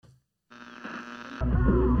I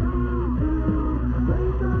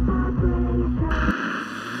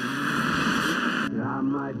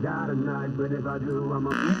might die tonight, but if I do, I'm a...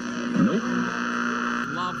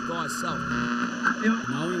 Love thyself.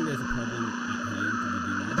 Knowing there's a problem at hand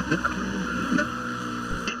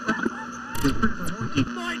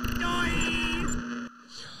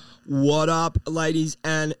to What up, ladies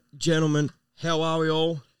and gentlemen? How are we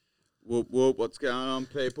all? Whoop, whoop. What's going on,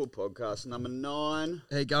 people? Podcast number 9.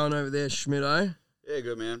 How you going over there, Schmitto? Yeah,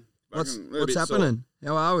 good, man. What's happening?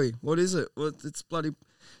 How are we? What is it? It's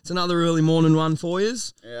another early morning one for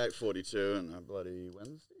yous. Yeah, 8:42 and a bloody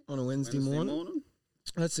Wednesday. On a Wednesday morning.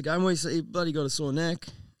 That's the game. You bloody got a sore neck.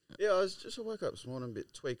 Yeah, I woke up this morning a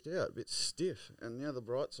bit tweaked out, a bit stiff, and now the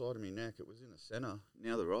right side of my neck, it was in the centre.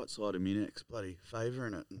 Now the right side of my neck's bloody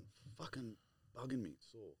favouring it and fucking bugging me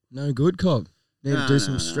sore. No good, Cobb. Need to do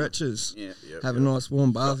some stretches. Yeah. Have a nice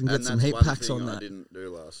warm bath and get some heat packs on that. I didn't do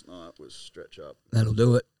last night was stretch up. That'll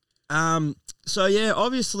do it. So yeah,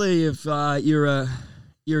 obviously, if you're a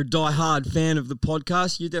die-hard fan of the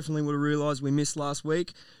podcast, you definitely would have realised we missed last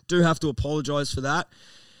week. Do have to apologise for that.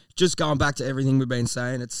 Just going back to everything we've been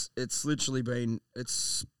saying, it's literally been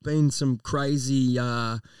some crazy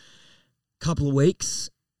couple of weeks.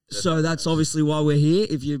 So that's obviously why we're here.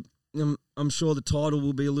 I'm sure the title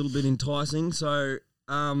will be a little bit enticing. So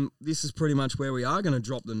this is pretty much where we are going to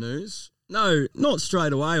drop the news. No, not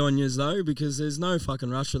straight away on yous though, because there's no fucking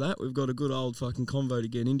rush for that. We've got a good old fucking convo to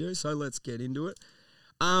get into, so let's get into it.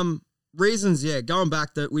 Reasons, going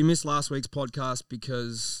back that we missed last week's podcast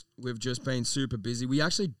because we've just been super busy. We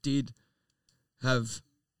actually we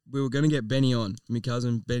were going to get Benny on, my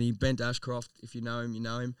cousin Benny, Bent Ashcroft. If you know him, you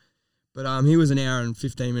know him. But he was an hour and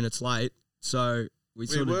 15 minutes late, so we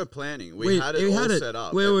were planning. We had it set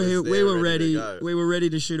up. We were ready. We were ready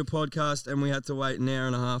to shoot a podcast, and we had to wait an hour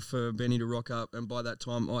and a half for Benny to rock up. And by that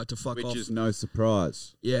time, I had to fuck off. Which is no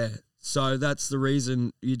surprise. Yeah. So that's the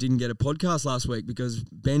reason you didn't get a podcast last week, because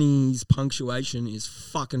Benny's punctuation is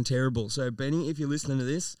fucking terrible. So Benny, if you're listening to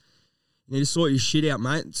this, you need to sort your shit out,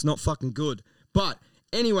 mate. It's not fucking good. But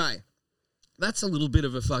anyway, that's a little bit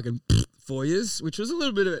of a fucking for yous, which was a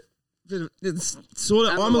little bit of it's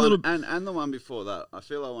sort of. And the one before that, I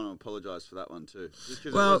feel I want to apologise for that one too, just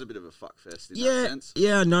because it was a bit of a fuck fest in that sense.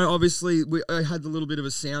 Yeah, no. Obviously, I had a little bit of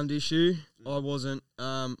a sound issue. I wasn't.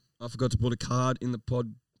 I forgot to put a card in the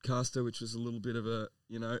podcaster, which was a little bit of a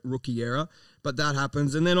rookie error, but that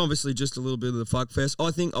happens. And then obviously just a little bit of the fuck fest.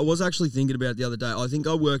 I think I was actually thinking about it the other day. I think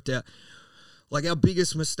I worked out like our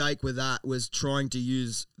biggest mistake with that was trying to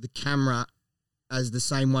use the camera as the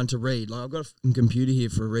same one to read. Like, I've got a computer here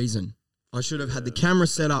for a reason. I should have had the camera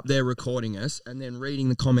set up there recording us and then reading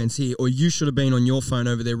the comments here, or you should have been on your phone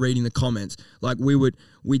over there reading the comments. Like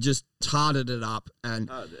we just tarted it up, and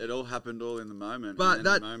it all happened all in the moment. But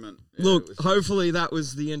hopefully that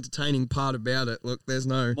was the entertaining part about it. Look, there's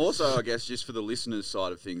no. Also, I guess just for the listeners'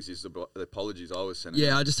 side of things is the apologies I was sending.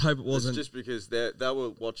 Yeah, I just hope it wasn't. It's just because they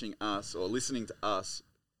were watching us or listening to us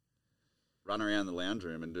run around the lounge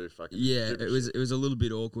room and do fucking. Yeah, it was a little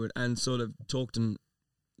bit awkward and sort of talked and.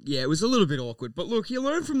 Yeah, it was a little bit awkward. But look, you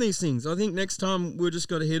learn from these things. I think next time we're just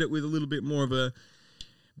got to hit it with a little bit more of a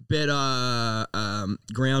better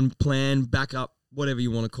ground plan, backup, whatever you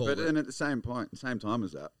want to call it. But at the same time as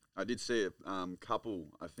that, I did see a couple,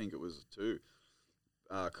 I think it was 2,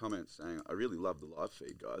 comments saying, I really love the live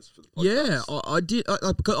feed, guys, for the podcast. Yeah, I did.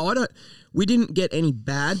 We didn't get any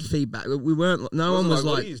bad feedback. We weren't. No one was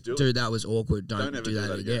like, dude, that was awkward. Don't do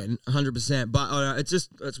that again. 100%. But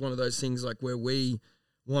it's one of those things like where we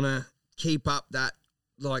want to keep up that,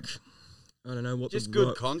 like, I don't know what. Just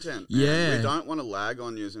good content. Man. Yeah. We don't want to lag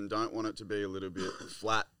on you and don't want it to be a little bit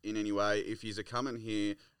flat in any way. If you're coming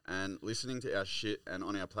here and listening to our shit and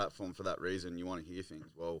on our platform for that reason, you want to hear things,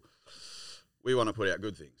 well, we want to put out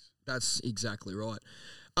good things. That's exactly right.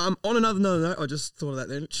 On another note, I just thought of that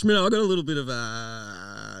then. Schmidt, I got a little bit of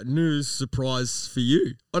a news surprise for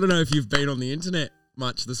you. I don't know if you've been on the internet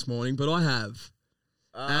much this morning, but I have.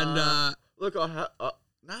 Look,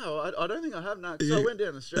 No, I don't think I have. No, because I went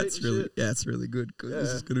down the street. That's really good. Yeah. This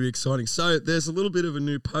is going to be exciting. So there's a little bit of a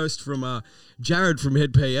new post from Jared from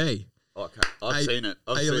Head PE. Okay, I've seen it.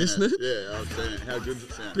 Are you listening? Yeah, I've seen it. How good does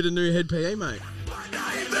it sound? Bit of new Head PE, mate.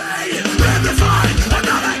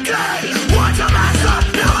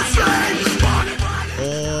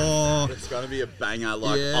 Oh, it's going to be a banger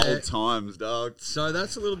like old times, dog. So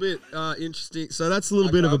that's a little bit interesting. So that's a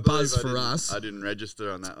little bit of a buzz for us. I didn't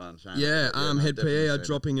register on that one, Shane. Yeah, Head PE are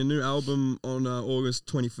dropping a new album on August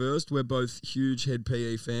 21st. We're both huge Head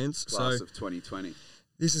PE fans. Class of 2020.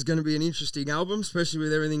 this is going to be an interesting album, especially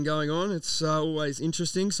with everything going on. It's always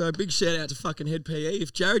interesting. So big shout out to fucking Head PE.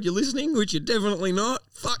 If Jared, you're listening, which you're definitely not,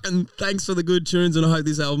 fucking thanks for the good tunes, and I hope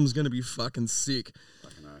this album's going to be fucking sick.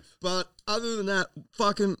 Fucking oath. But other than that,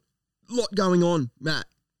 fucking lot going on, Matt.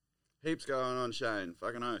 Heaps going on, Shane.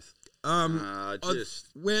 Fucking oath.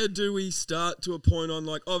 Where do we start to a point on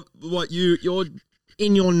like, what you're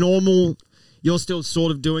in your normal, you're still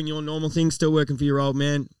sort of doing your normal thing, still working for your old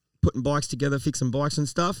man, putting bikes together, fixing bikes and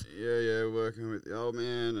stuff? Yeah, working with the old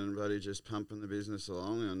man and buddy, just pumping the business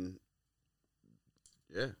along and,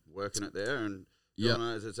 yeah, working it there. And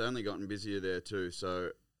it's only gotten busier there too. So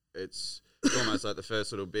it's almost like the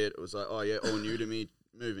first little bit, it was like, oh yeah, all new to me,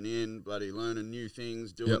 moving in, bloody learning new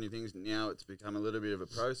things, doing new things. Now it's become a little bit of a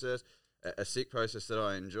process, a sick process that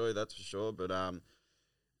I enjoy, that's for sure. But,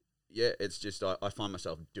 it's just I find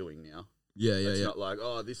myself doing now. It's not like,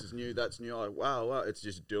 oh, this is new, that's new. Like, wow. It's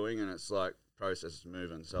just doing, and it's like process is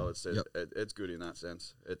moving. So it's good in that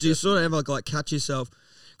sense. Do you sort of ever like catch yourself?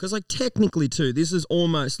 Because like technically too, this is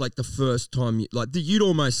almost like the first time you'd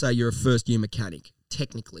almost say you're a first year mechanic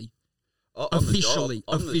technically. Officially,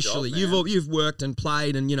 you've worked and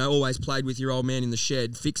played, and always played with your old man in the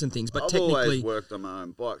shed fixing things. But I've always worked on my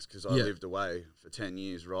own bikes because I lived away for 10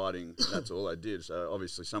 years riding. That's all I did. So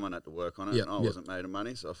obviously someone had to work on it, and I wasn't made of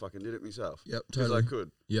money, so I fucking did it myself. Because I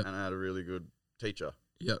could. And I had a really good teacher.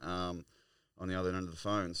 On the other end of the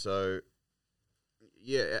phone. So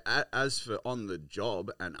as for on the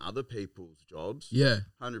job and other people's jobs,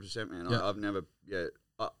 100%, man. I've never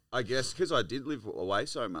I guess because I did live away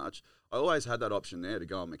so much, I always had that option there to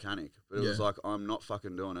go on mechanic. But it was like, I'm not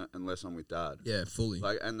fucking doing it unless I'm with Dad. Yeah, fully.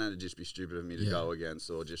 And that'd just be stupid of me to go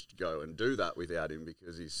against or just go and do that without him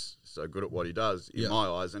because he's so good at what he does, in my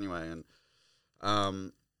eyes anyway.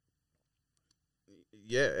 And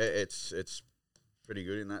it's pretty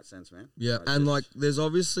good in that sense, man. Yeah, and there's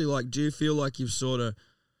obviously do you feel like you've sort of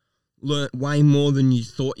learnt way more than you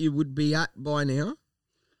thought you would be at by now?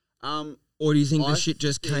 Or do you think the shit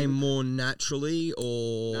just came more naturally,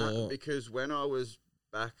 or...? No, because when I was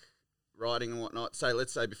back riding and whatnot,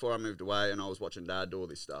 let's say before I moved away and I was watching Dad do all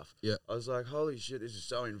this stuff, I was like, holy shit, this is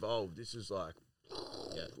so involved. This is wow,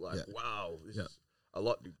 this is a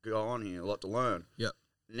lot to go on here, a lot to learn.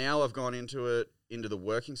 Now I've gone into the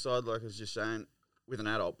working side, like I was just saying, with an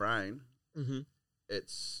adult brain.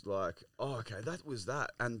 It's like, oh, okay, that was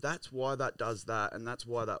that, and that's why that does that, and that's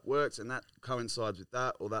why that works, and that coincides with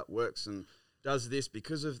that, or that works and does this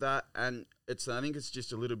because of that, and I think it's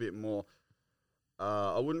just a little bit more,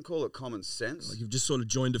 I wouldn't call it common sense. Like you've just sort of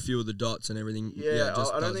joined a few of the dots and everything.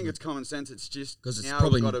 I don't think it's common sense. It's just because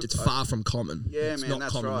it's far from common. Yeah, it's man,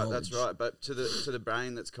 that's right. Knowledge. That's right. But to the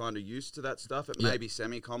brain that's kind of used to that stuff, it may be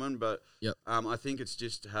semi-common. But I think it's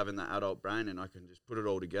just having that adult brain, and I can just put it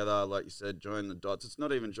all together. Like you said, join the dots. It's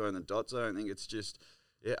not even join the dots. I don't think it's just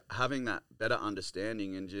having that better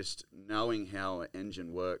understanding and just knowing how an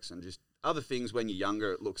engine works and just. Other things when you're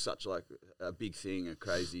younger, it looks such like a big thing, a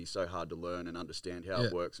crazy, so hard to learn and understand how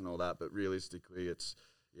it works and all that. But realistically, it's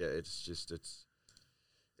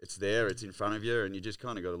there, it's in front of you, and you just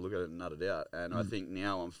kind of got to look at it and nut it out. And I think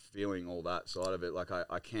now I'm feeling all that side of it. Like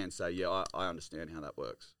I can say, I understand how that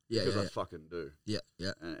works because I fucking do.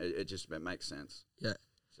 And it makes sense.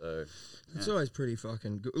 So it's always pretty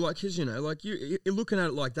fucking good. Like, cause you're looking at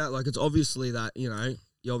it like that. Like it's obviously that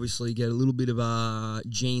you obviously get a little bit of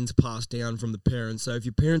genes passed down from the parents. So if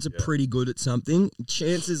your parents are pretty good at something,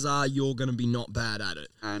 chances are you're going to be not bad at it.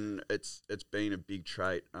 And it's been a big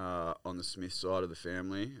trait on the Smith side of the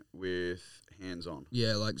family with hands-on.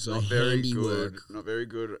 Yeah, like so not very good, not very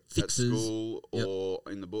good fixes. At school or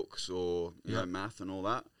in the books or you know math and all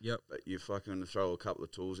that. But you fucking throw a couple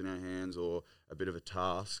of tools in our hands or a bit of a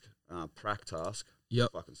task, prac task.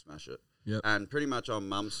 Fucking smash it. And pretty much on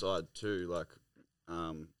Mum's side too, like.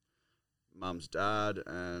 Mum's dad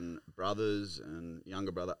and brothers and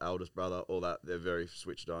younger brother, eldest brother, all that, they're very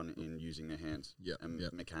switched on in using their hands and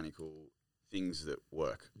mechanical things that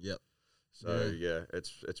work. So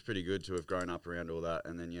it's pretty good to have grown up around all that,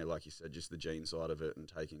 and then like you said, just the gene side of it and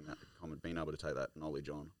taking that being able to take that knowledge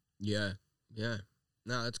on.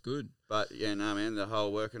 No, that's good. But man, the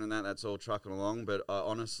whole working and that's all trucking along. But I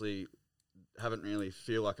honestly haven't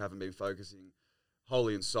been focusing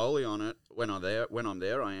wholly and solely on it. When I'm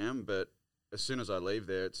there, I am. But as soon as I leave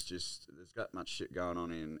there, it's just there's got much shit going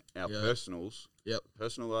on in our personals.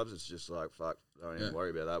 Personal lives. It's just like fuck. Don't even worry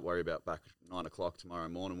about that. Worry about back 9 o'clock tomorrow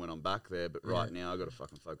morning when I'm back there. But right now, I got to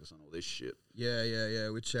fucking focus on all this shit.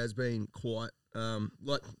 Which has been quite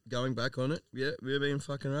like going back on it. We've been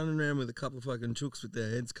fucking running around with a couple of fucking chooks with their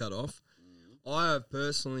heads cut off. I have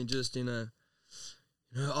personally just in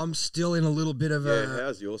I'm still in a little bit of Yeah,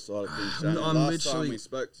 how's your side of things, Shane? I'm Last literally- time we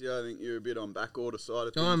spoke to you, I think you were a bit on back order side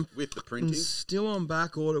of things with the printing. still on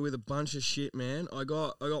back order with a bunch of shit, man. I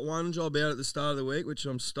got one job out at the start of the week, which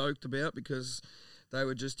I'm stoked about because they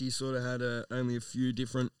were just, you sort of had only a few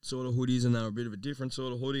different sort of hoodies, and they were a bit of a different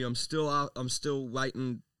sort of hoodie. I'm still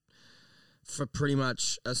waiting for pretty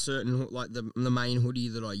much a certain, like the main hoodie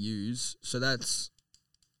that I use. So that's,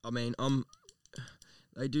 I mean,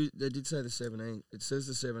 They did say the 17th. It says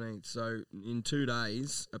the 17th. So in 2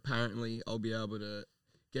 days, apparently, I'll be able to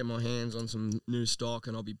get my hands on some new stock,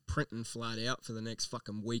 and I'll be printing flat out for the next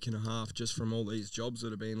fucking week and a half just from all these jobs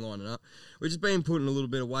that have been lining up. Which has been putting a little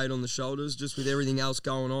bit of weight on the shoulders just with everything else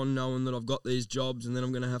going on, knowing that I've got these jobs and then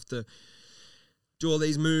I'm going to have to do all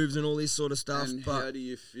these moves and all this sort of stuff. And but how do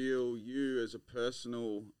you feel, you as a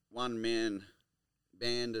personal one-man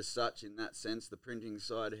band as such, in that sense, the printing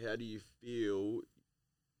side, how do you feel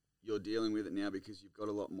you're dealing with it now, because you've got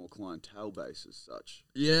a lot more clientele base as such?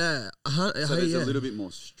 yeah. So there's a little bit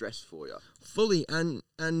more stress for you. Fully, and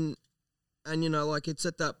you know, like it's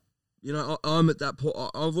at that, you know, I'm at that point.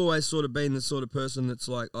 I've always sort of been the sort of person that's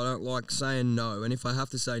like, I don't like saying no, and if I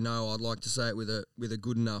have to say no, I'd like to say it with a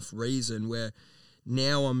good enough reason. Where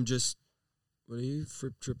now I'm just, what are you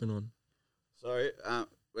tripping on? Sorry,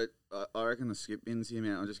 but I reckon the skip bin's here,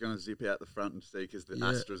 man. I'm just going to zip out the front and see, because the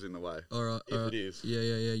Astra's in the way. All right, if it is. Yeah.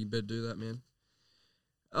 You better do that, man.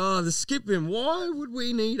 Oh, the skip bin. Why would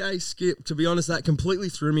we need a skip? To be honest, that completely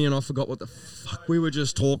threw me and I forgot what the fuck we were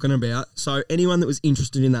just talking about. So anyone that was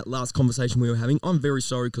interested in that last conversation we were having, I'm very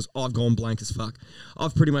sorry because I've gone blank as fuck.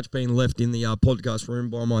 I've pretty much been left in the podcast room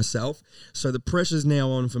by myself. So the pressure's now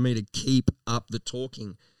on for me to keep up the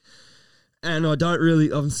talking. And I'm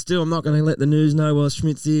not going to let the news know while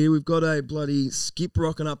Schmidt's here. We've got a bloody skip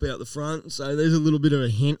rocking up out the front. So there's a little bit of a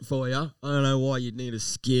hint for you. I don't know why you'd need a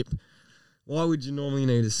skip. Why would you normally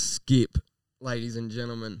need a skip, ladies and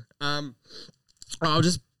gentlemen? I'll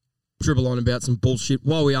just dribble on about some bullshit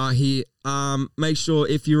while we are here. Make sure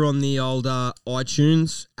if you're on the old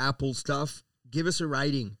iTunes, Apple stuff, give us a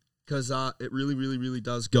rating, because it really, really, really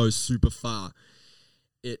does go super far.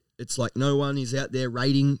 It's like no one is out there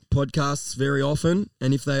rating podcasts very often,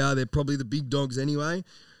 and if they are, they're probably the big dogs anyway.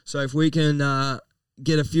 So if we can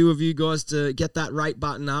get a few of you guys to get that rate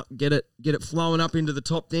button up, get it flowing up into the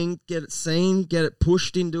top thing, get it seen, get it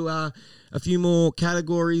pushed into a few more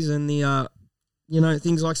categories, and the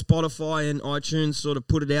things like Spotify and iTunes sort of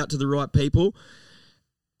put it out to the right people.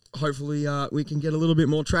 Hopefully we can get a little bit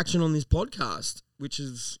more traction on this podcast, which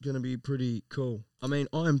is going to be pretty cool. I mean,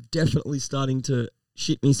 I am definitely starting to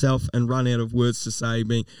shit myself and run out of words to say.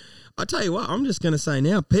 I tell you what, I'm just going to say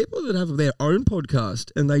now, people that have their own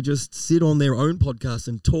podcast and they just sit on their own podcast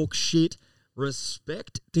and talk shit,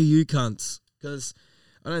 respect to you cunts, because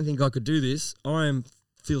I don't think I could do this.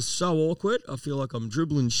 Feel so awkward. I feel like I'm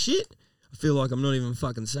dribbling shit. I feel like I'm not even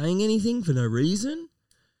fucking saying anything for no reason.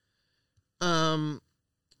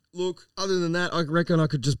 Look, other than that, I reckon I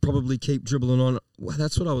could just probably keep dribbling on. Well,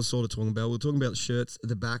 that's what I was sort of talking about. We were talking about the shirts,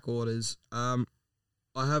 the back orders.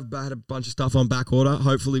 I have had a bunch of stuff on back order.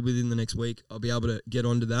 Hopefully within the next week, I'll be able to get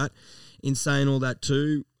onto that. In saying all that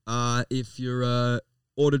too, if you're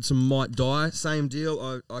ordered some Might Die, same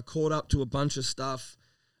deal. I caught up to a bunch of stuff.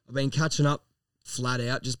 I've been catching up flat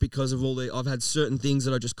out just because of I've had certain things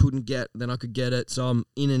that I just couldn't get, then I could get it. So I'm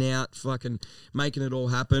in and out fucking making it all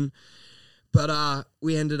happen. But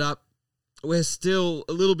we're still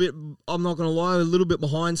a little bit, I'm not going to lie, a little bit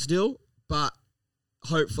behind still, but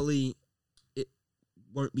hopefully it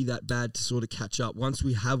won't be that bad to sort of catch up. Once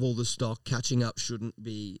we have all the stock, catching up shouldn't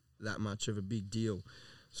be that much of a big deal.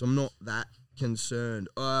 So I'm not that concerned.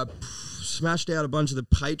 Smashed out a bunch of the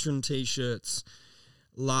patron t-shirts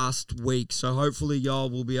last week. So hopefully y'all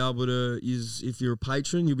will be able to use, if you're a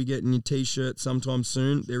patron, you'll be getting your t-shirt sometime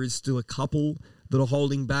soon. There is still a couple that are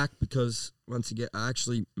holding back because once again, I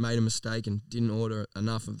actually made a mistake and didn't order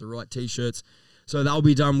enough of the right t-shirts. So they'll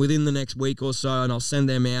be done within the next week or so, and I'll send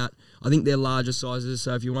them out. I think they're larger sizes,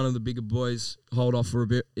 so if you're one of the bigger boys, hold off for a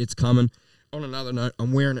bit. It's coming. On another note,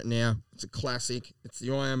 I'm wearing it now. It's a classic. It's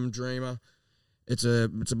the I Am Dreamer. It's a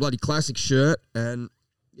bloody classic shirt, and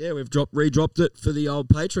yeah, we've re-dropped it for the old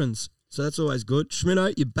patrons. So that's always good.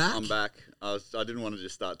 Schmitto, you're back? I'm back. I didn't want to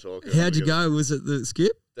just start talking. How'd you go? Was it the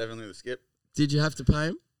skip? Definitely the skip. Did you have to pay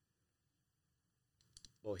him?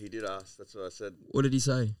 Well, he did ask. That's what I said. What did he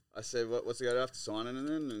say? I said, what's the go after signing it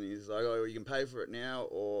in? And he's like, oh, you can pay for it now,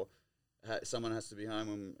 or someone has to be home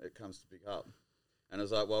when it comes to pick up. And I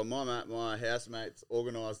was like, well, my housemate's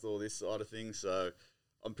organised all this side of things, so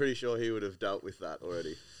I'm pretty sure he would have dealt with that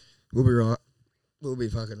already. We'll be right. We'll be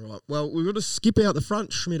fucking right. Well, we've got to skip out the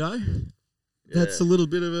front, Schmitto. That's a little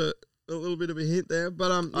bit of a hint there.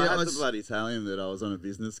 But I had to bloody tell him that I was on a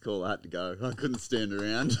business call. I had to go. I couldn't stand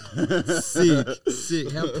around.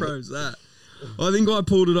 sick. How pro is that? I think I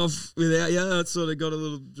pulled it off without you. I sort of got a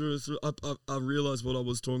little. I realised what I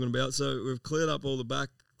was talking about. So we've cleared up all the back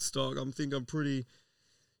stock. I think I'm pretty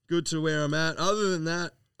good to where I'm at. Other than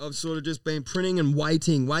that, I've sort of just been printing and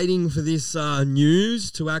waiting for this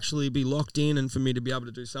news to actually be locked in and for me to be able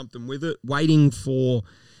to do something with it. Waiting for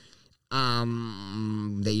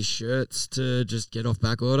these shirts to just get off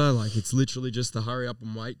back order. Like, it's literally just the hurry up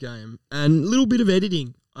and wait game. And a little bit of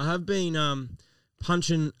editing. I have been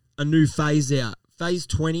punching a new phase out. Phase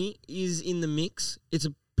 20 is in the mix. It's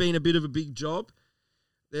been a bit of a big job.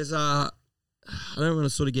 There's I don't want to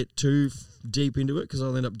sort of get too deep into it because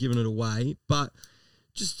I'll end up giving it away, but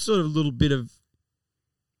just sort of a little bit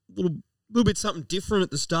something different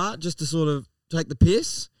at the start, just to sort of take the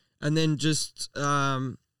piss, and then just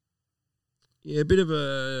a bit of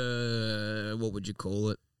a, what would you call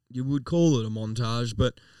it? You would call it a montage,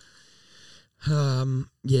 but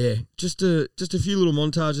just a few little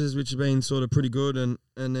montages which have been sort of pretty good, and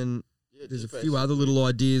then there's a few other little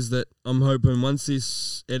ideas that I'm hoping once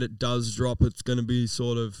this edit does drop, it's going to be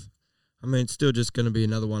sort of, I mean, it's still just going to be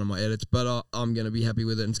another one of my edits, but I'm going to be happy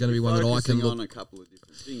with it. And it's going to be one that I can look on a couple of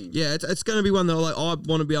different things. Yeah, it's going to be one that I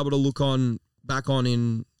want to be able to look back on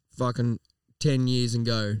in fucking 10 years and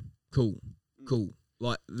go, cool.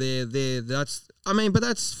 Like but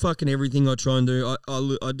that's fucking everything I try and do.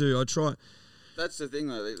 I try. That's the thing,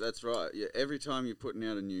 though. That's right. Yeah, every time you're putting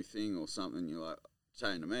out a new thing or something, you're like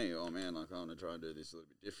saying to me, oh man, like I want to try and do this a little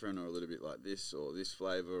bit different, or a little bit like this, or this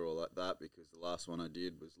flavour, or like that, because the last one I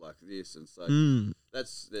did was like this, and so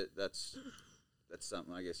that's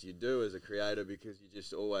something I guess you do as a creator, because you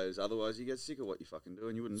just always, otherwise you get sick of what you fucking do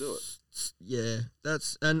and you wouldn't do it. Yeah,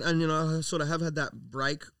 that's and you know, I sort of have had that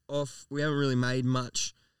break off. We haven't really made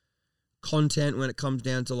much content when it comes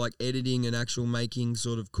down to like editing and actual making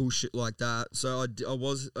sort of cool shit like that. So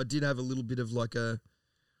I did have a little bit of like a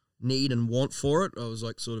need and want for it. I was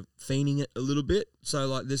like sort of fiending it a little bit. So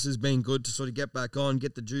like this has been good to sort of get back on,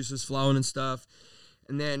 get the juices flowing and stuff.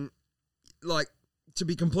 And then like, to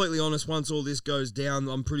be completely honest, once all this goes down,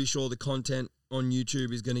 I'm pretty sure the content on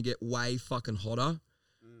YouTube is going to get way fucking hotter.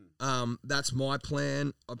 That's my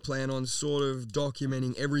plan. I plan on sort of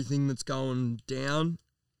documenting everything that's going down.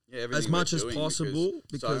 Yeah, as much as possible,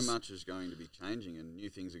 because so much is going to be changing and new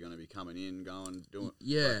things are going to be coming in, doing.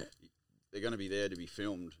 Yeah. Like, they're going to be there to be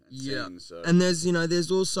filmed and seen. So. And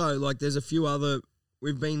there's also, like, there's a few other,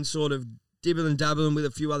 we've been sort of dibbling and dabbling with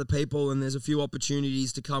a few other people, and there's a few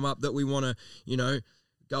opportunities to come up that we want to,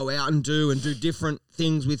 go out and do different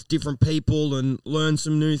things with different people and learn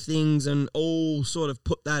some new things, and all sort of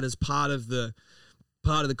put that as part of the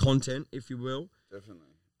content, if you will. Definitely.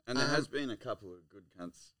 And there has been a couple of good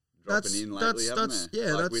cunts dropping in lately, haven't there?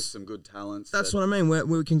 Yeah, with some good talents. That's what I mean.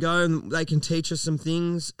 We can go and they can teach us some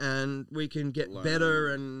things, and we can get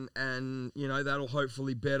better, and that'll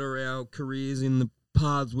hopefully better our careers in the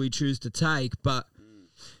paths we choose to take. But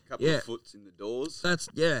couple of foots in the doors. That's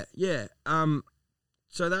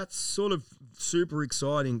so that's sort of super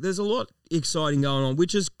exciting. There's a lot exciting going on,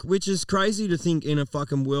 which is crazy to think in a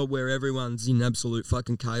fucking world where everyone's in absolute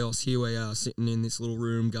fucking chaos. Here we are sitting in this little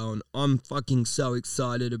room going, I'm fucking so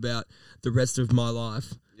excited about the rest of my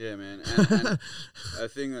life. Yeah, man. And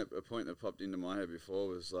a point that popped into my head before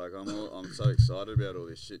was like, I'm so excited about all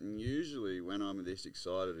this shit. And usually when I'm this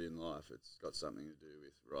excited in life, it's got something to do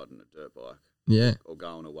with riding a dirt bike. Yeah. Or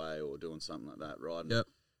going away or doing something like that, riding. Yep.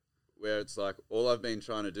 Where it's like, all I've been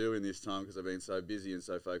trying to do in this time, because I've been so busy and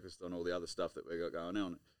so focused on all the other stuff that we got going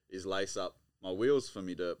on, is lace up my wheels for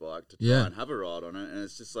me dirt bike to try and have a ride on it. And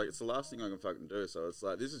it's just like, it's the last thing I can fucking do. So it's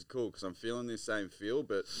like, this is cool because I'm feeling this same feel,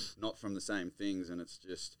 but not from the same things. And it's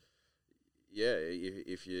just,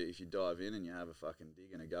 if you dive in and you have a fucking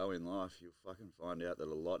dig and a go in life, you'll fucking find out that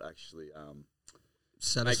a lot actually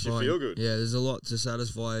makes you feel good. Yeah, there's a lot to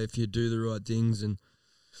satisfy if you do the right things and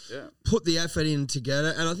put the effort in to get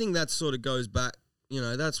it. And I think that sort of goes back,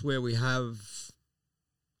 that's where we have,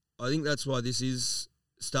 I think that's why this is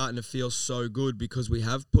starting to feel so good, because we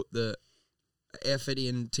have put the effort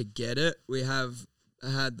in to get it. We have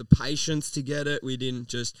had the patience to get it. We didn't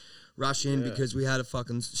just rush in because we had a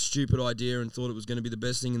fucking stupid idea and thought it was going to be the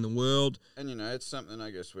best thing in the world. And, it's something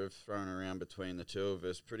I guess we've thrown around between the two of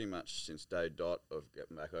us pretty much since day dot of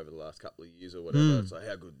getting back over the last couple of years or whatever. It's like,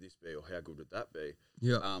 how good would this be, or how good would that be?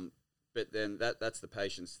 Yeah. But then that's the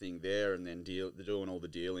patience thing there, and then doing all the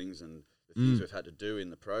dealings and the things we've had to do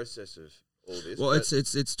in the process of all this. Well,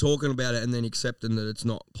 it's talking about it and then accepting that it's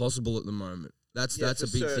not possible at the moment. That's for a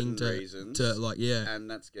big thing certain reasons, to like, yeah. And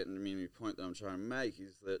that's getting me to the point that I'm trying to make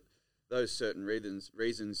is that those certain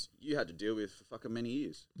reasons you had to deal with for fucking many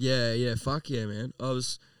years. Yeah, fuck yeah, man. I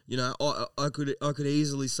was, you know, I could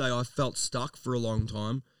easily say I felt stuck for a long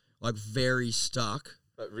time, like very stuck.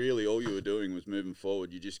 But really, all you were doing was moving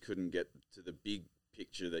forward. You just couldn't get to the big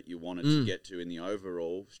picture that you wanted to get to in the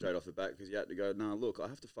overall straight off the bat because you had to go, no, look, I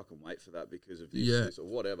have to fucking wait for that because of this or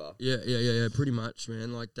whatever. Yeah, pretty much,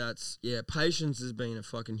 man. Like that's, patience has been a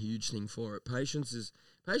fucking huge thing for it. Patience is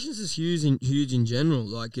huge in general.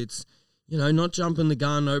 Like it's, you know, not jumping the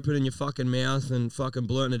gun, opening your fucking mouth and fucking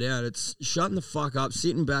blurting it out. It's shutting the fuck up,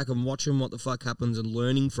 sitting back and watching what the fuck happens and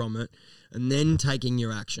learning from it and then taking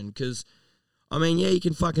your action because... I mean, yeah, you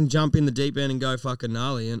can fucking jump in the deep end and go fucking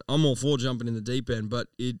gnarly, and I'm all for jumping in the deep end, but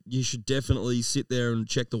you should definitely sit there and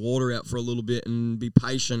check the water out for a little bit and be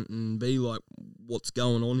patient and be like, what's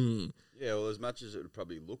going on here? Yeah, well, as much as it would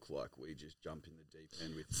probably look like we just jump in the deep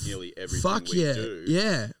end with nearly everything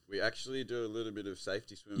do, we actually do a little bit of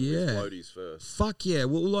safety swimming with floaties first. Fuck yeah.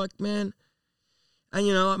 Well, like, man... And,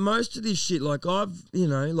 you know, like most of this shit, like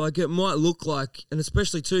it might look like, and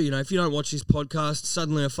especially too, you know, if you don't watch this podcast,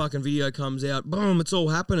 suddenly a fucking video comes out, boom, it's all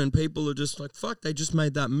happening. People are just like, fuck, they just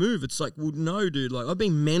made that move. It's like, well, no, dude. Like, I've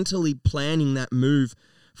been mentally planning that move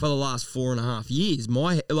for the last 4.5 years.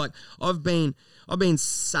 I've been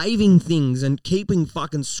saving things and keeping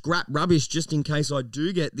fucking scrap rubbish just in case I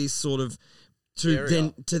do get this sort of,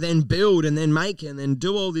 to then build and then make and then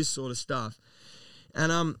do all this sort of stuff.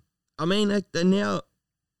 And, I mean, now,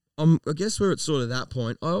 I guess we're at sort of that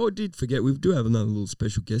point. I did forget, we do have another little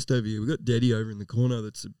special guest over here. We've got Daddy over in the corner.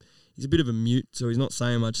 He's a bit of a mute, so he's not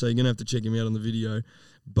saying much, so you're going to have to check him out on the video.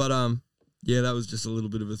 But, yeah, that was just a little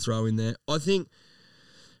bit of a throw in there. I think,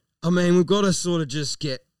 I mean, we've got to sort of just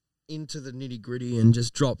get into the nitty-gritty and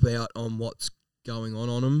just drop out on what's going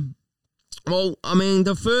on them. Well, I mean,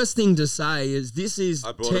 the first thing to say is this is...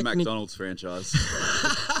 I brought a McDonald's franchise.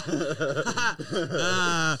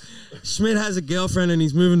 Schmidt has a girlfriend and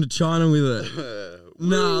he's moving to China with her.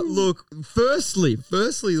 Nah, look, firstly,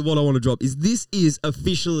 what I want to drop is this is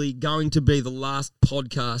officially going to be the last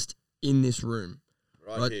podcast in this room.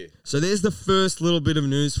 Right here. So there's the first little bit of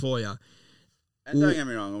news for you. And don't get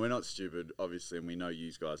me wrong, we're not stupid, obviously, and we know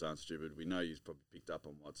you guys aren't stupid. We know you've probably picked up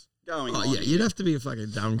on what's going on. Oh, yeah, you'd have to be a fucking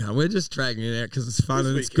dumb cunt. We're just dragging it out because it's fun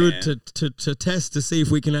and it's good to test to see if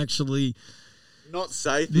we can actually... Not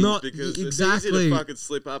say things because it's easy to fucking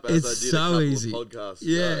slip up as I did a couple of podcasts.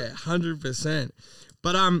 Yeah, 100%.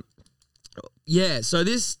 But, yeah, so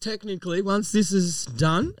this technically, once this is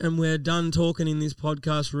done and we're done talking in this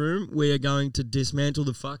podcast room, we are going to dismantle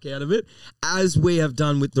the fuck out of it, as we have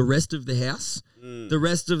done with the rest of the house. The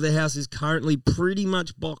rest of the house is currently pretty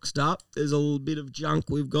much boxed up. There's a little bit of junk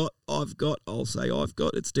I'll say I've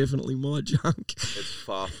got. It's definitely my junk. It's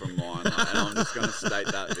far from mine, and I'm just going to state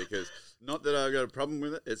that because, not that I've got a problem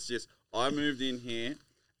with it, it's just I moved in here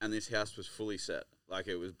and this house was fully set. Like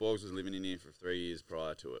it was, Borgs was living in here for 3 years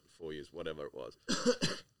prior to it, 4 years, whatever it was.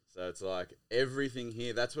 So it's like everything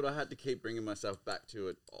here, that's what I had to keep bringing myself back to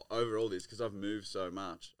it over all this because I've moved so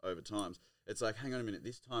much over times. It's like, hang on a minute,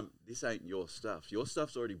 this time, this ain't your stuff. Your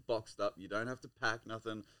stuff's already boxed up. You don't have to pack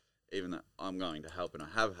nothing, even though I'm going to help and I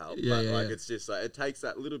have helped. It's just like, it takes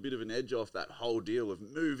that little bit of an edge off that whole deal of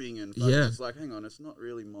moving and fucking, it's like, hang on, it's not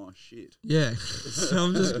really my shit. Yeah. So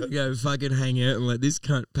I'm just going to go fucking hang out and let this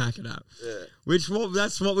cunt pack it up. Yeah.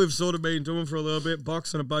 That's what we've sort of been doing for a little bit,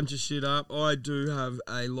 boxing a bunch of shit up. I do have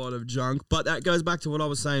a lot of junk, but that goes back to what I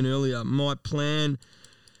was saying earlier. My plan...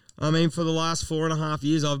 I mean, for the last 4.5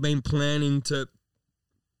 years, I've been planning to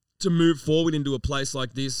move forward into a place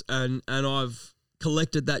like this, and I've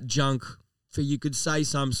collected that junk for, you could say,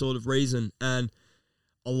 some sort of reason, and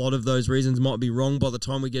a lot of those reasons might be wrong by the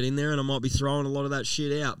time we get in there, and I might be throwing a lot of that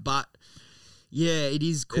shit out, but yeah, it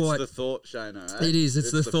is quite... It's the thought, Shano. Eh? It is.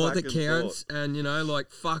 It's the thought that counts. Thought. And, you know, like,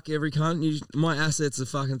 fuck every cunt. My assets are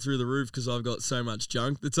fucking through the roof because I've got so much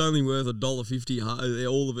junk. It's only worth $1.50,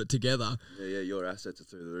 all of it together. Yeah, your assets are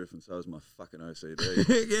through the roof and so is my fucking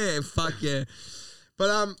OCD. Yeah, fuck yeah.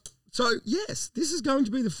 But, so, yes, this is going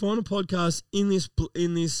to be the final podcast in this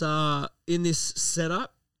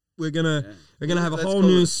setup. We're gonna have a whole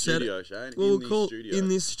new setup. We'll call in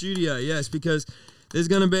this studio, yes, because... There's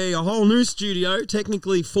going to be a whole new studio,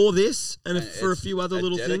 technically, for this and for a few other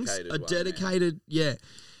little things. A dedicated, yeah.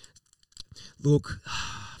 Look,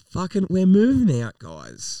 fucking, we're moving out,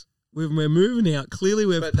 guys. We're moving out. Clearly,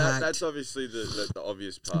 we've packed. But that's obviously the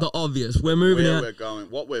obvious part. The obvious. We're moving out. Where we're going.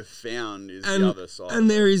 What we've found is the other side. And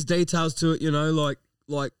there is details to it, you know,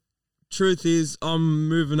 like, truth is, I'm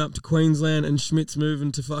moving up to Queensland and Schmidt's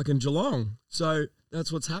moving to fucking Geelong. So... That's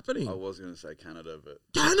what's happening. I was going to say Canada, but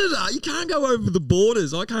Canada, you can't go over the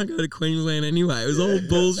borders. I can't go to Queensland anyway. It was all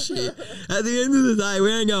bullshit. At the end of the day, we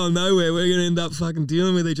ain't going nowhere. We're going to end up fucking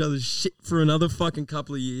dealing with each other's shit for another fucking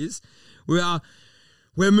couple of years. We're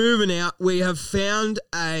moving out. We have found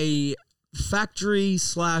a factory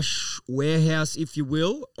 / warehouse, if you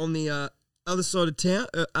will, on the other side of town,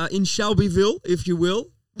 in Shelbyville, if you will.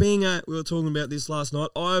 We were talking about this last night.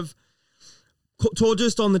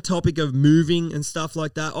 Just on the topic of moving and stuff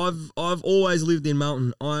like that, I've always lived in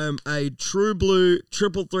Melton. I am a true blue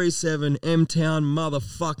 337 M-Town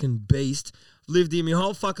motherfucking beast. Lived here my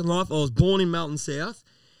whole fucking life. I was born in Melton South,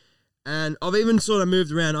 and I've even sort of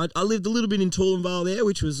moved around. I lived a little bit in Toowoomba there,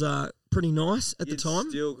 which was pretty nice at the time.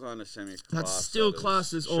 Still kind of semi-classed. That's still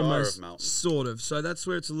classed as almost sort of. So that's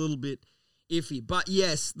where it's a little bit iffy. But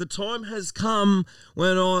yes, the time has come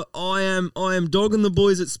when I am dogging the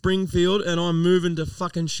boys at Springfield and I'm moving to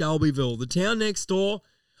fucking Shelbyville, the town next door.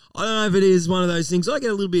 I don't know if it is one of those things. I get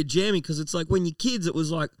a little bit jammy because it's like when you're kids, it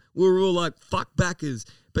was like we were all like fuck backers.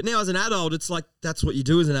 But now as an adult, it's like that's what you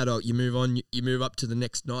do as an adult. You move on, you move up to the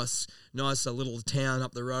next nicer little town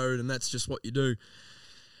up the road, and that's just what you do.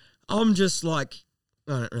 I'm just like,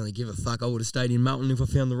 I don't really give a fuck. I would have stayed in Melton if I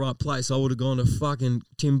found the right place. I would have gone to fucking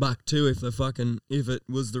Timbuktu if it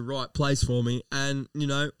was the right place for me. And you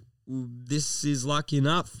know, this is lucky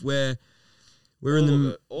enough where we're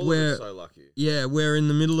all of it so lucky. Yeah, we're in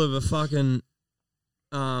the middle of a fucking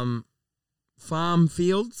farm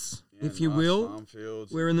fields, if you will. Farm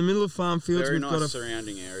fields. We're in the middle of farm fields. Very We've nice got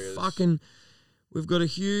surrounding areas. We've got a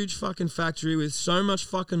huge fucking factory with so much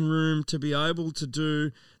fucking room to be able to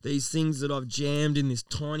do these things that I've jammed in this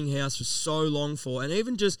tiny house for so long for. And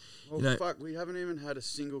even just, we haven't even had a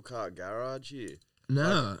single car garage here.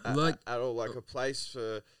 No, at all. Like a place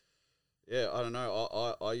for, I don't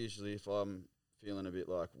know. I usually, if I'm feeling a bit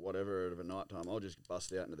like whatever at a night time, I'll just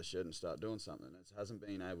bust out into the shed and start doing something. It hasn't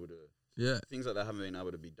been able to. Yeah. Things like that haven't been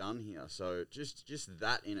able to be done here. So just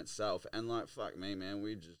that in itself. And like, fuck me, man,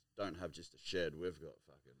 we just don't have just a shed. We've got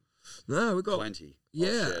we've got plenty of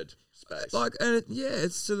shed space. Like, and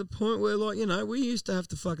it's to the point where, like, you know, we used to have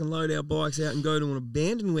to fucking load our bikes out and go to an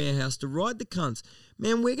abandoned warehouse to ride the cunts.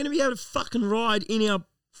 Man, we're going to be able to fucking ride in our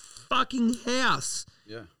fucking house.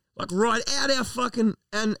 Yeah. Like, ride out our fucking,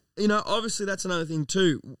 and, you know, obviously that's another thing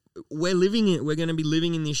too. We're going to be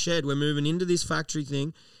living in this shed. We're moving into this factory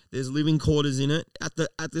thing. There's living quarters in it. At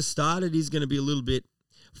the start, it is going to be a little bit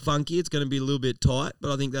funky. It's going to be a little bit tight,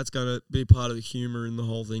 but I think that's going to be part of the humour in the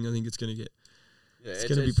whole thing. I think it's going to get, it's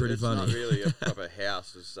going to be pretty funny. It's not really a proper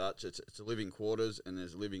house as such. It's a living quarters and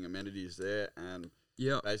there's living amenities there. And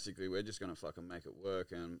basically we're just going to fucking make it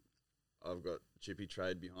work. And I've got Chippy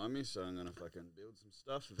Trade behind me, so I'm going to fucking build some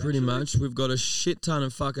stuff eventually. Pretty much. We've got a shit ton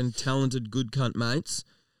of fucking talented good cunt mates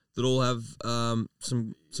that all have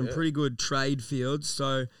some pretty good trade fields.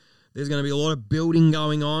 So there's going to be a lot of building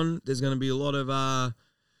going on. There's going to be a lot of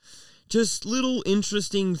just little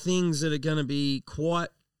interesting things that are going to be quite,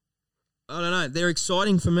 I don't know, they're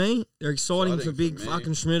exciting for me. They're exciting for big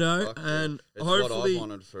fucking Schmitto. And it's hopefully, what I've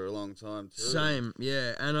wanted for a long time too. Same,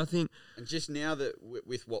 yeah. And I think, and just now that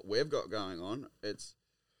with what we've got going on, it's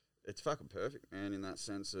fucking perfect, man, in that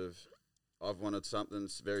sense of, I've wanted something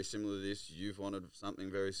very similar to this. You've wanted something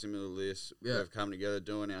very similar to this. Yeah. We've come together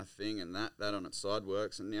doing our thing, and that on its side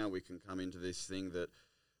works. And now we can come into this thing that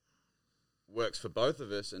works for both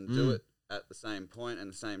of us and do it at the same point and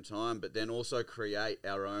the same time, but then also create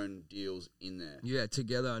our own deals in there. Yeah,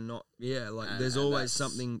 together, there's always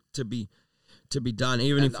something to be done.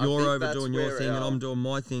 Even if you're overdoing your thing and I'm doing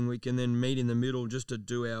my thing, we can then meet in the middle just to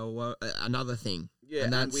do our another thing. Yeah,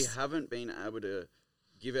 and we haven't been able to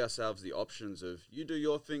give ourselves the options of, you do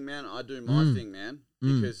your thing, man, I do my thing, man,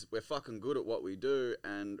 because we're fucking good at what we do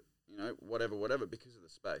and, you know, whatever, because of the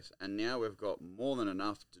space. And now we've got more than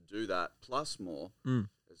enough to do that, plus more.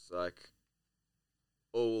 It's like,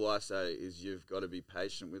 all I say is you've got to be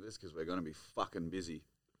patient with us because we're going to be fucking busy.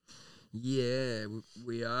 Yeah,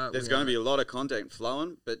 we are. There's going to be a lot of content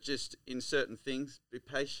flowing, but just in certain things, be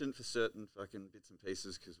patient for certain fucking bits and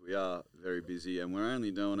pieces because we are very busy and we're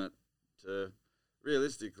only doing it to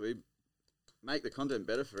realistically make the content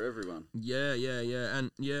better for everyone. Yeah.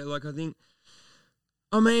 And like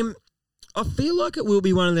I feel like it will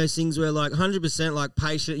be one of those things where like 100% like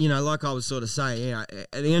patient, you know, like I was sort of saying, you know,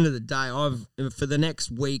 at the end of the day, for the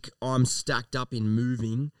next week, I'm stacked up in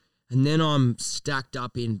moving and then I'm stacked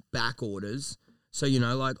up in back orders. So, you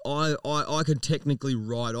know, like I could technically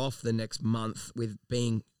write off the next month with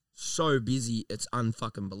being so busy, it's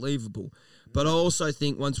unfucking believable. But I also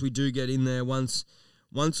think once we do get in there, once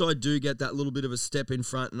I do get that little bit of a step in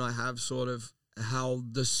front and I have sort of how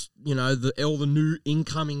this, you know, all the new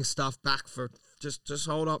incoming stuff back for just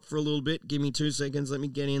hold up for a little bit. Give me 2 seconds. Let me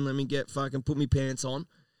get in. Let me get fucking put my pants on.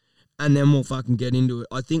 And then we'll fucking get into it.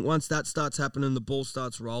 I think once that starts happening, the ball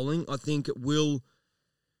starts rolling, I think it will,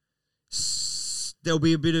 there'll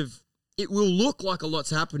be a bit of, it will look like a lot's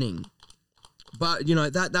happening. But, you know,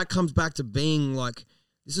 that comes back to being like,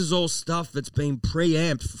 this is all stuff that's been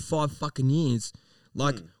preamped for 5 fucking years.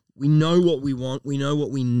 Like, we know what we want, we know what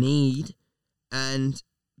we need, and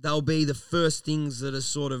they'll be the first things that are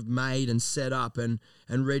sort of made and set up and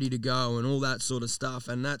ready to go and all that sort of stuff.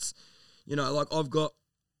 And that's, you know, like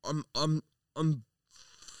I'm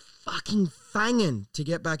fucking fanging to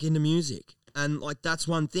get back into music. And like, that's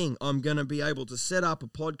one thing. I'm going to be able to set up a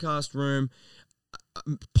podcast room,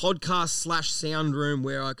 podcast/sound room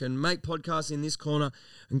where I can make podcasts in this corner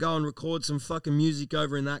and go and record some fucking music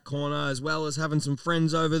over in that corner, as well as having some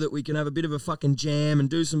friends over that we can have a bit of a fucking jam and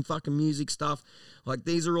do some fucking music stuff. Like,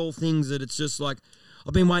 these are all things that it's just like,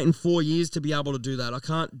 I've been waiting 4 years to be able to do that. I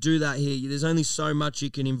can't do that here. There's only so much you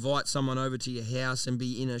can invite someone over to your house and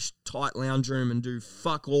be in a tight lounge room and do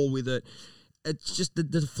fuck all with it. It's just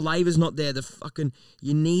the flavor's not there. The fucking,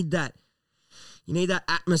 you need that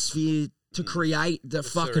atmosphere to create the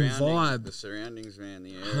fucking vibe. The surroundings, man,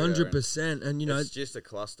 the area. 100%. And, you know, it's just a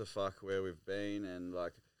clusterfuck where we've been, and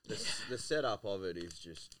like the setup of it is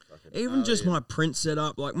just fucking even just my print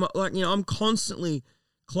setup, like you know, I'm constantly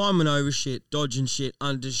climbing over shit, dodging shit,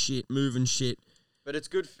 under shit, moving shit. But it's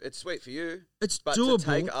good. It's sweet for you. It's but doable. To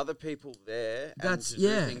take other people there and to do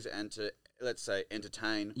things and to, let's say,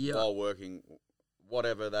 entertain while working,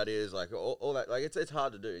 whatever that is, like all that, like it's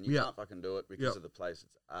hard to do, and you can't fucking do it because of the place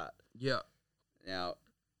it's at. Yeah. Now,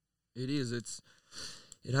 it is.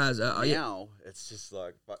 It has. Now it's just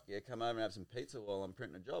like, come over and have some pizza while I'm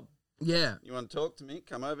printing a job. Yeah. You want to talk to me?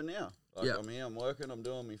 Come over now. Like, I'm here. I'm working. I'm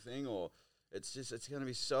doing my thing. Or it's going to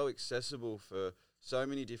be so accessible for so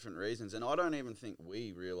many different reasons, and I don't even think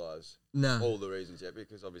we realise all the reasons yet,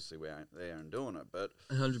 because obviously we aren't there and doing it. But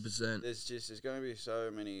 100%. There's going to be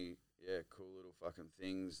so many cool little fucking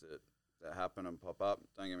things that happen and pop up.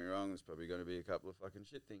 Don't get me wrong. There's probably going to be a couple of fucking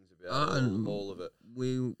shit things about all of it.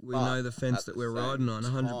 We know the fence that we're riding on.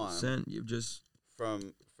 100%. You've just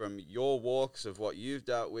from your walks of what you've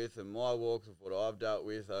dealt with and my walks of what I've dealt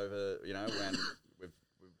with over, you know, when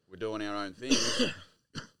we're doing our own things.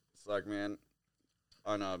 It's like, man,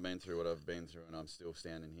 I know I've been through what I've been through, and I'm still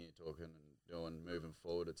standing here talking and moving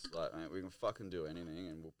forward. It's like, man, we can fucking do anything,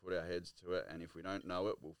 and we'll put our heads to it, and if we don't know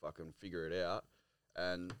it, we'll fucking figure it out.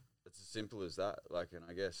 And it's as simple as that. Like, and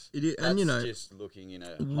I guess it is, and you know, just looking in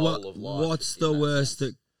a whole of life. What's the worst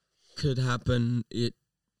that could happen?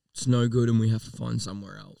 It's no good, and we have to find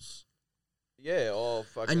somewhere else. Yeah,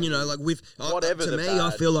 fucking. And you know, like whatever. To me,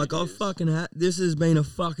 I feel like I've fucking this has been a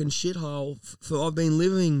fucking shithole. I've been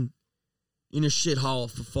living in a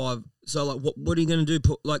shithole for 5. So like, what are you gonna do?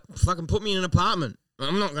 Fucking put me in an apartment.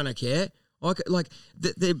 I'm not gonna care.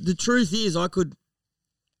 The truth is, I'll be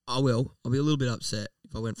a little bit upset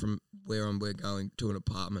if I went from where we're going to an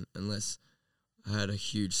apartment, unless I had a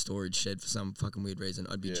huge storage shed for some fucking weird reason.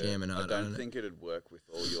 I'd be jamming hard. I don't think it'd work with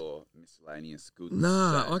all your miscellaneous goods.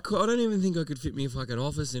 Nah, I don't even think I could fit me a fucking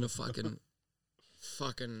office in a fucking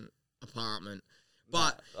apartment.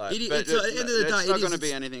 But at the end of the day, it's not going to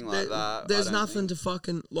be anything like that. There's nothing to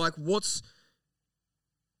fucking, like,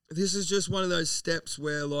 this is just one of those steps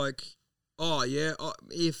where, like,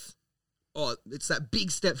 it's that big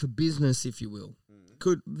step for business, if you will.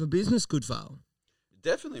 The business could fail.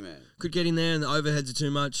 Definitely, man. Could get in there and the overheads are too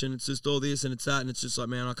much, and it's just all this and it's that, and it's just like,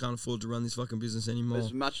 man, I can't afford to run this fucking business anymore.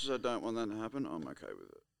 As much as I don't want that to happen, I'm okay with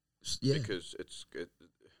it. Yeah. Because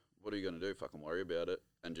what are you going to do? Fucking worry about it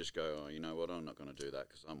and just go, oh, you know what? I'm not going to do that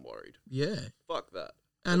because I'm worried. Yeah. Fuck that.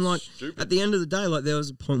 And That's like, stupid. at the end of the day, like, there was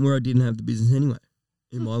a point where I didn't have the business anyway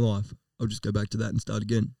in my life. I'll just go back to that and start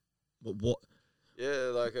again. What?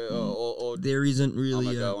 Yeah, like, or there isn't really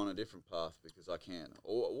I'm going to go on a different path because I can.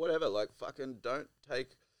 Or whatever, like, fucking don't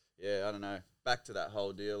take, I don't know, back to that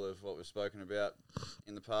whole deal of what we've spoken about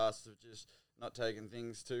in the past of just not taking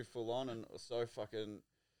things too full on and so fucking,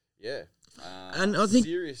 and I think,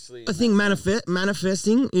 seriously. I think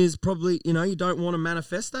manifesting is probably, you know, you don't want to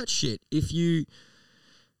manifest that shit. If you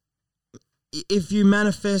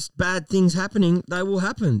manifest bad things happening, they will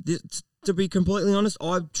happen. To be completely honest,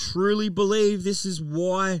 I truly believe this is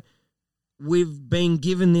why we've been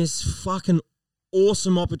given this fucking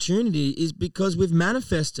awesome opportunity, is because we've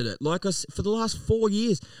manifested it. Like for the last 4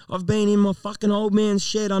 years, I've been in my fucking old man's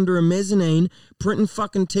shed under a mezzanine, printing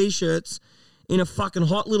fucking t-shirts in a fucking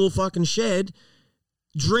hot little fucking shed,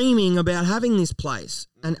 dreaming about having this place.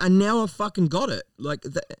 And now I've fucking got it. Like,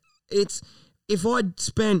 it's if I'd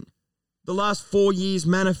spent the last 4 years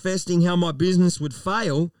manifesting how my business would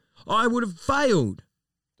fail, I would have failed.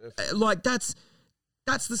 Definitely. Like that's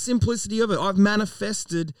the simplicity of it. I've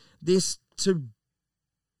manifested this to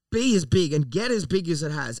be as big and get as big as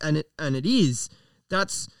it has, and it is.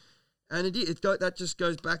 That just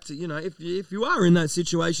goes back to, you know, if you are in that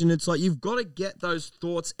situation, it's like you've got to get those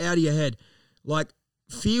thoughts out of your head. Like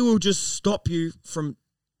fear will just stop you from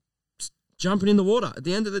jumping in the water. At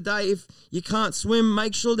the end of the day, if you can't swim,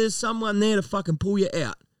 make sure there's someone there to fucking pull you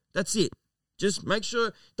out. That's it. Just make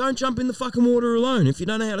sure, don't jump in the fucking water alone if you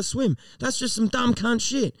don't know how to swim. That's just some dumb cunt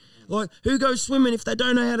shit. Like, who goes swimming if they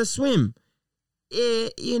don't know how to swim? Yeah,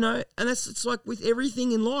 you know, and it's like with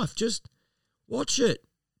everything in life. Just watch it.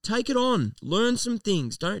 Take it on. Learn some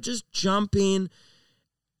things. Don't just jump in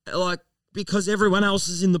like because everyone else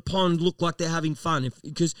is in the pond look like they're having fun.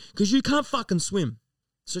 Because you can't fucking swim.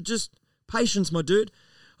 So just patience, my dude.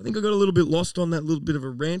 I think I got a little bit lost on that little bit of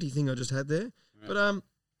a ranty thing I just had there. Yeah. But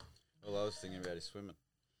well, I was thinking about his swimming.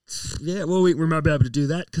 Yeah, well, we might be able to do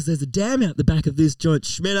that because there's a dam out the back of this joint.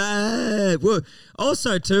 Schmidt. Well,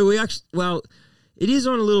 also, too, it is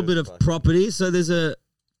on a little bit of property. So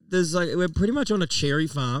we're pretty much on a cherry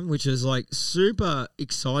farm, which is like super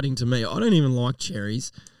exciting to me. I don't even like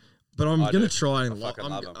cherries, but I'm gonna try and I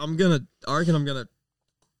reckon I'm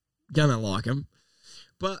gonna like them.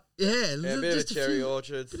 But yeah, a bit of cherry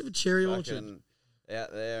orchards. Bit of a cherry orchard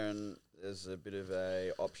out there, and there's a bit of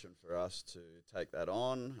a option for us to take that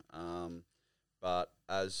on. But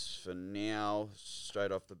as for now,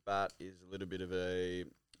 straight off the bat, is a little bit of a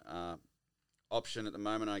option at the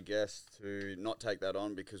moment, I guess, to not take that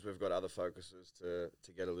on because we've got other focuses to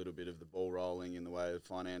get a little bit of the ball rolling in the way of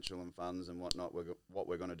financial and funds and whatnot. What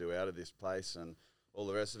we're going to do out of this place and all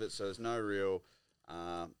the rest of it. So there's no real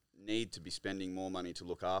need to be spending more money to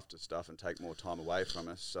look after stuff and take more time away from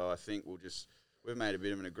us. So I think we've made a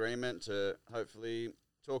bit of an agreement to hopefully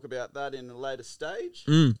talk about that in a later stage.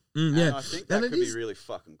 Yeah, I think that could be really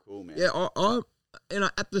fucking cool, man. Yeah,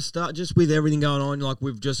 at the start, just with everything going on, like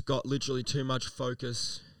we've just got literally too much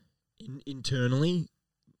focus internally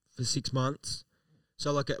for 6 months.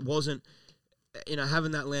 So like it wasn't,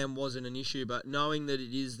 having that land wasn't an issue, but knowing that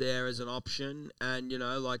it is there as an option, and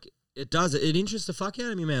like it interests the fuck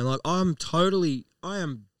out of me, man. Like I am totally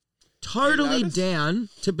down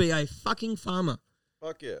to be a fucking farmer.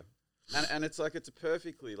 Fuck yeah. And it's like, it's a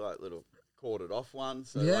perfectly like little corded off one.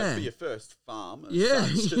 So yeah. like for your first farm, yeah.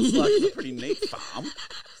 It's like a pretty neat farm.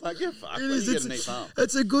 It's like, yeah, fuck, you get a neat farm.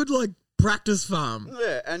 It's a good like practice farm.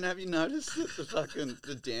 Yeah, and have you noticed that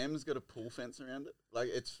the dam's got a pool fence around it? Like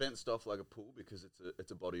it's fenced off like a pool because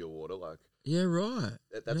it's a body of water. Like yeah, right.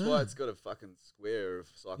 That's why it's got a fucking square of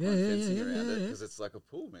cyclone fencing around it because it's like a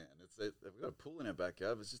pool, man. We've got a pool in our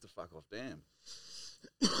backyard. It's just a fuck off dam.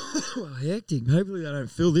 Well, hectic. Hopefully they don't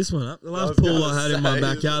fill this one up. The last pool I had in my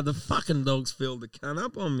backyard, the fucking dogs filled the cunt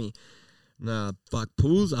up on me. Nah, fuck.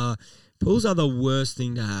 Pools are the worst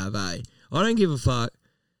thing to have, eh? I don't give a fuck.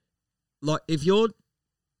 Like, if you'd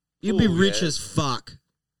be rich as fuck.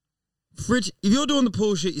 If you're doing the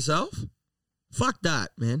pool shit yourself, fuck that,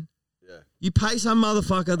 man. Yeah. You pay some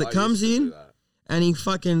motherfucker that comes in and he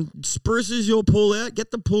fucking spruces your pool out,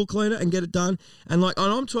 get the pool cleaner and get it done. And like,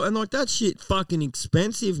 and I'm talking like that shit fucking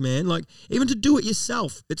expensive, man. Like, even to do it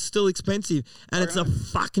yourself, it's still expensive. And it's a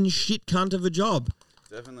fucking shit cunt of a job.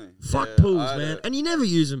 Definitely. Fuck pools, man. And you never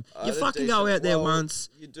use them. You fucking go out there once.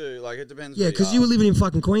 You do. Like, it depends. Yeah, because you were living in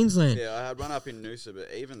fucking Queensland. Yeah, I had one up in Noosa, but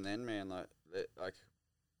even then, man, like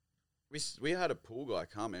we had a pool guy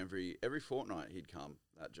come every fortnight. He'd come,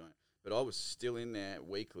 that joint. But I was still in there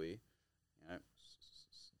weekly,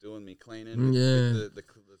 doing me cleaning with the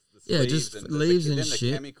sleeves just and leaves and then shit.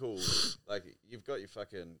 The chemicals, like you've got your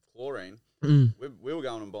fucking chlorine. We were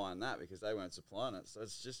going and buying that because they weren't supplying it. So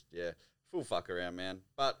it's just, full fuck around, man.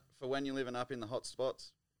 But for when you're living up in the hot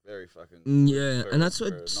spots, very fucking... Yeah, and that's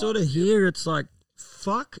what sort of here, it's like,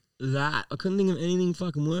 fuck that. I couldn't think of anything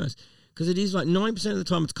fucking worse. Because it is like 90% of the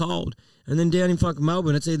time it's cold. And then down in fucking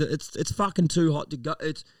Melbourne, it's either, it's fucking too hot to go.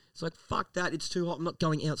 It's like, fuck that, it's too hot, I'm not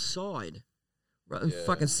going outside. Right, and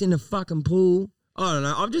fucking sit in a fucking pool. I don't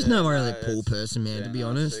know. I'm just not really a pool person, man, to be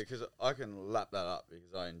honest. Because I can lap that up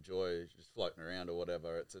because I enjoy just floating around or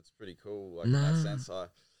whatever. It's pretty cool, like in that sense. I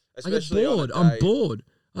get bored. I'm bored.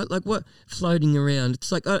 Like what? Floating around.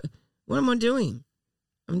 It's like, what am I doing?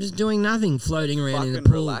 I'm just doing nothing, floating around in the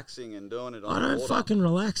pool. Relaxing and doing it on I don't water. fucking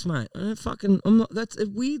relax, mate. I'm not, that's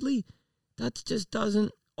weirdly, that just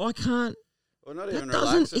doesn't, I can't. Well, not That even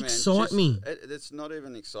doesn't relaxing, man. excite me. It's not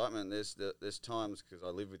even excitement. There's times, because I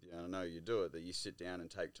live with you and I know you do it, that you sit down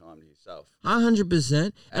and take time to yourself.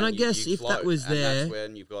 100%. And I you- guess you if float, that was and there, that's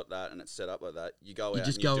when you've got that and it's set up like that. You go out you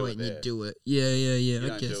just and you go do out it and you there. do it. Yeah, You I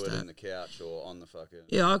don't guess do it that. in the couch or on the fucking...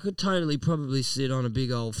 Yeah, I could totally probably sit on a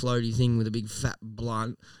big old floaty thing with a big fat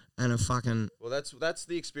blunt and a fucking Well, that's the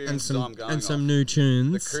and experience some I'm going and some off. new The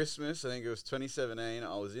tunes. Christmas, I think it was 2017,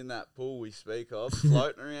 I was in that pool we speak of,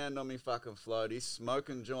 floating around on me fucking floaty,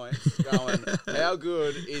 smoking joints, going, how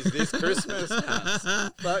good is this Christmas?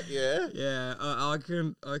 Fuck yeah. Yeah, I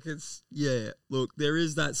can. Yeah, look, there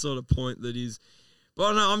is that sort of point that is,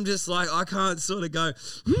 but no, I'm just like I can't sort of go.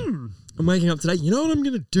 I'm waking up today. You know what I'm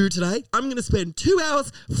gonna do today? I'm gonna spend 2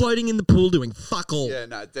 hours floating in the pool doing fuck all. Yeah,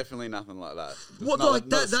 no, definitely nothing like that. It's What, not, like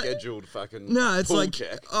not that- a scheduled fucking No, it's pool like,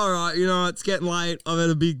 check. all right, you know, it's getting late. I've had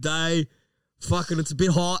a big day. Fucking, it's a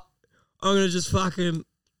bit hot. I'm going to just fucking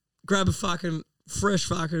grab a fucking fresh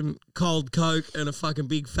fucking cold Coke and a fucking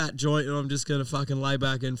big fat joint, and I'm just going to fucking lay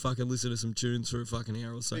back and fucking listen to some tunes for a fucking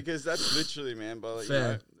hour or so. Because that's literally, man, by like,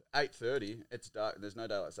 Fair. 8:30, it's dark. There's no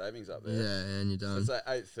daylight savings up there. Yeah, and you're So done. it's like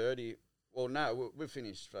 8:30. Well, no, we've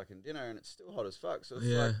finished fucking dinner and it's still hot as fuck. So it's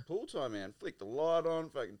Yeah. like pool time, man. Flick the light on,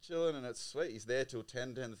 fucking chilling, and it's sweet. He's there till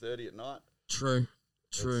 10:30 at night. True.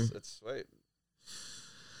 It's sweet.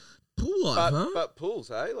 Pool life, huh? But pools,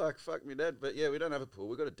 hey? Like, fuck me dead. But yeah, we don't have a pool.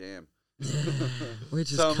 We got a dam.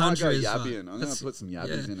 Which is So I might go country as fuck. yabbing. I'm going That's- to put some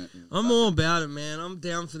yabbies yeah. in it. I'm all about it, man. I'm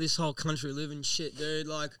down for this whole country living shit, dude.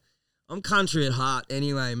 Like, I'm country at heart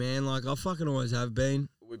anyway, man. Like, I fucking always have been.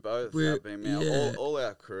 We both We're- have been, man. yeah. All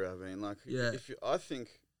our crew have been. Like, Yeah. I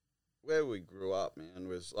think where we grew up, man,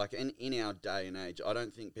 was like in our day and age. I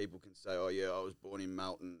don't think people can say, "Oh yeah, I was born in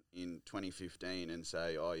Melton in 2015," and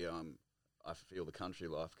say, "Oh yeah, I feel the country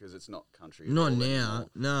life," because it's not country. at Not all now, anymore.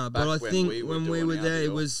 no. Back But I when think we were when we doing were our there,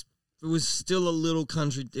 deal. it was still a little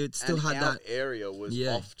country. It still And had our that. area was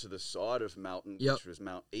Yeah. off to the side of Melton, Yep. which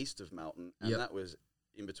was east of Melton, and Yep. that was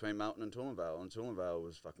in between Melton and Toowoomba, and Toowoomba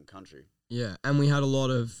was fucking country. Yeah, and we had a lot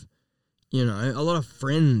of, you know, a lot of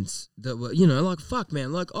friends that were, you know, like fuck,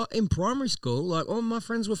 man. Like in primary school, like all my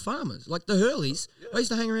friends were farmers. Like the Hurleys, I used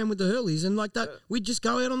to hang around with the Hurleys, and like that, we'd just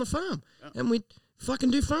go out on the farm and we'd fucking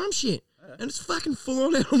do farm shit. And it's fucking full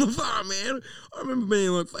on out on the farm, man. I remember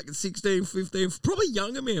being like fucking 16, 15, probably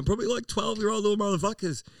younger, man. Probably like 12-year-old little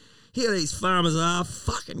motherfuckers. Here these farmers are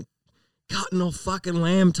fucking cutting off fucking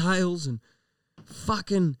lamb tails and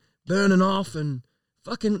fucking burning off and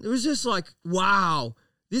fucking, it was just like, wow,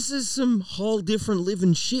 this is some whole different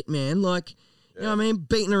living shit, man. Like, you know what I mean?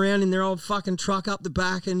 Beating around in their old fucking truck up the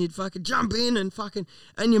back, and you'd fucking jump in and fucking,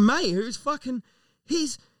 and your mate who's fucking,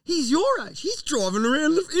 he's your age. He's driving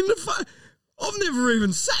around in the I've never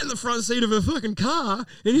even sat in the front seat of a fucking car,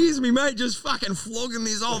 and here's me mate just fucking flogging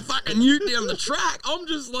this old fucking ute down the track. I'm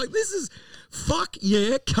just like, this is fuck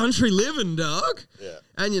yeah, country living, dog. Yeah.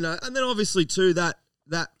 And you know, and then obviously too that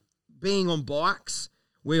being on bikes,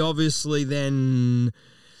 we obviously then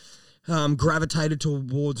gravitated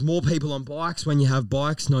towards more people on bikes. When you have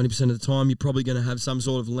bikes, 90% of the time you're probably going to have some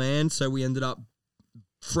sort of land. So we ended up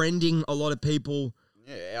friending a lot of people.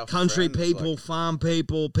 Yeah, our Country friends, people, like, farm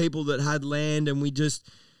people that had land, and we just,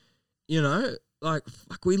 you know, like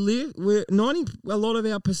fuck, we're 90. A lot of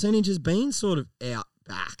our percentage has been sort of out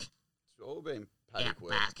back. it's all been paddock work,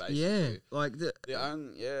 Back, basically. yeah, like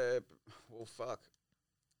Well, fuck.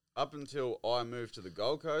 Up until I moved to the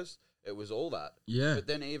Gold Coast, it was all that. yeah. But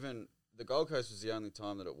then even the Gold Coast was the only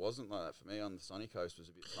time that it wasn't like that for me. On the sunny coast was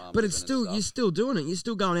a bit farm. But it's still, you're still doing it. You're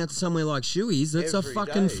still going out to somewhere like Shoey's. That's a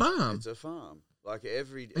fucking farm. It's a farm. Like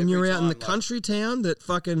every And you're out in the time, like, country town that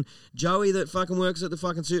fucking Joey that fucking works at the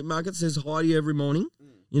fucking supermarket says hi to you every morning.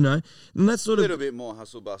 You know, and that's a sort of little bit more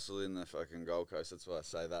hustle bustle in the fucking Gold Coast. That's why I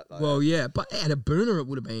say that. Like, well, yeah. But at a Booner, it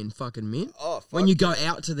would have been fucking mint. oh, fuck When you go yeah.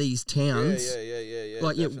 out to these towns, Yeah.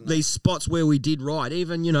 like definitely. these spots where we did ride,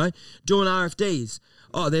 even, you know, doing RFDs.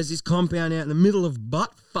 Oh, there's this compound out in the middle of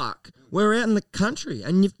butt fuck. We're out in the country,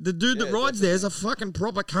 and the dude that Yeah, rides there is a fucking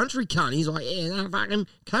proper country cunt. He's like, yeah, no, fucking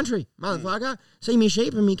country, motherfucker. See me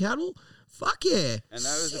sheep and me cattle? Fuck yeah. And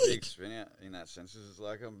that was a Sick. big spin out in that sense. It's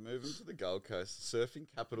like I'm moving to the Gold Coast, surfing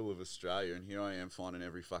capital of Australia, and here I am finding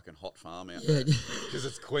every fucking hot farm out Yeah. there. Because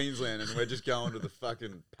it's Queensland, and we're just going to the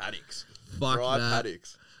fucking paddocks. Fuck Dry that.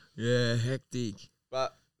 paddocks. Yeah, hectic.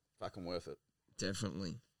 But fucking worth it.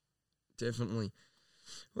 Definitely.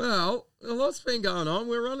 Well, a lot's been going on.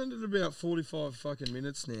 We're running at about 45 fucking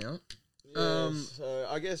minutes now. So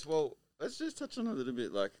I guess, well, let's just touch on a little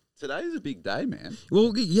bit. Like, today is a big day, man.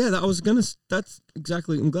 Well, yeah, that's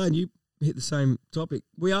exactly, I'm glad you hit the same topic.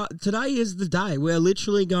 Today is the day. We're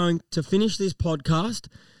literally going to finish this podcast,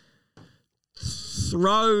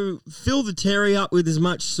 fill the Terry up with as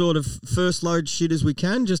much sort of first load shit as we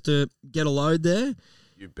can just to get a load there.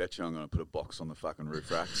 You betcha I'm going to put a box on the fucking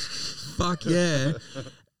roof racks. Fuck yeah.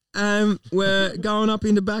 We're going up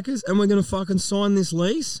into Backers and we're going to fucking sign this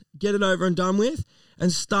lease, get it over and done with,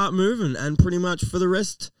 and start moving. And pretty much for the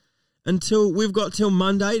rest, until we've got till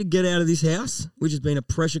Monday to get out of this house, which has been a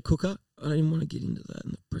pressure cooker. I don't even want to get into that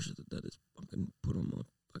and the pressure that has fucking put on my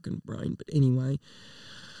fucking brain. But anyway,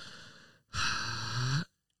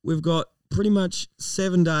 we've got pretty much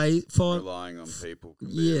 7 days. Relying on people can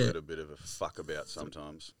be a little bit of a fuck about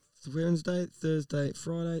sometimes. Wednesday, Thursday,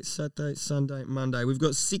 Friday, Saturday, Sunday, Monday. We've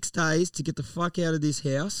got 6 days to get the fuck out of this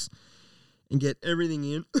house and get everything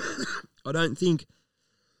in. I don't think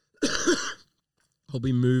I'll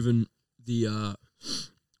be moving the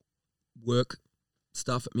work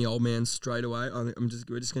stuff at my old man straight away. We're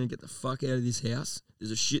just going to get the fuck out of this house.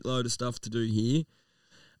 There's a shitload of stuff to do here.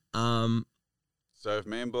 So if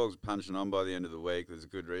Manbog's punching on by the end of the week, there's a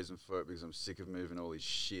good reason for it because I'm sick of moving all his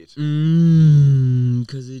shit.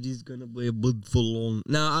 Because it is going to be a bit full on.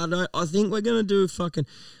 No, I think we're going to do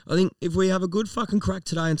I think if we have a good fucking crack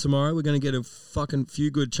today and tomorrow, we're going to get a fucking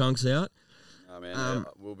few good chunks out. Oh, man,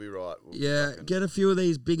 we'll be right. Get a few of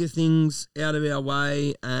these bigger things out of our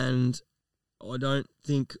way, and I don't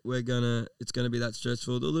think it's going to be that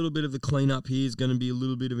stressful. A little bit of the cleanup here is going to be a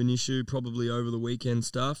little bit of an issue, probably over the weekend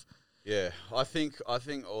stuff. Yeah, I think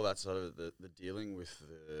all that sort of the dealing with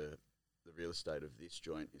the real estate of this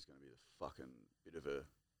joint is going to be the fucking bit of a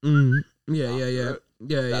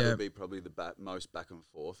That'll be probably the most back and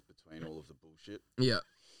forth between all of the bullshit. Yeah.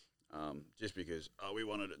 Just because we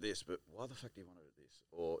wanted it this, but why the fuck do you want it this?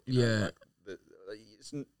 Or you know,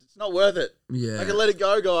 it's not worth it. Yeah, I can let it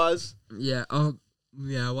go, guys. Yeah. Oh,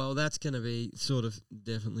 yeah. Well, that's going to be sort of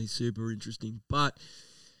definitely super interesting, but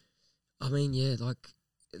I mean, yeah, like.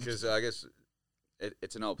 Because I guess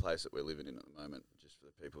it's an old place that we're living in at the moment, just for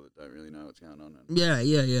the people that don't really know what's going on. Yeah.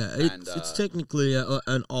 It's technically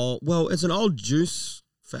an old juice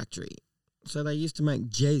factory. So they used to make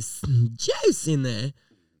juice in there.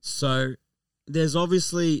 So there's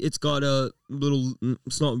obviously, it's got a little,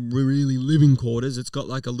 it's not really living quarters. It's got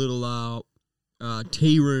like a little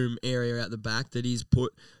tea room area at the back that he's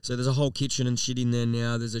put. So there's a whole kitchen and shit in there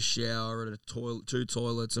now. There's a shower and a toilet, 2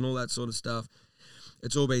 toilets and all that sort of stuff.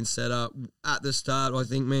 It's all been set up. At the start, I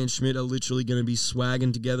think me and Schmidt are literally going to be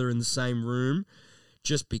swagging together in the same room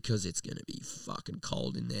just because it's going to be fucking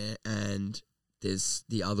cold in there. And there's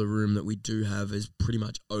the other room that we do have is pretty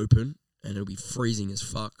much open and it'll be freezing as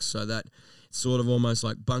fuck. So that sort of almost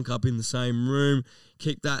like bunk up in the same room,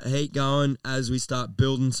 keep that heat going as we start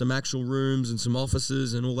building some actual rooms and some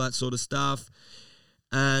offices and all that sort of stuff.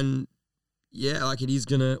 And yeah, like it is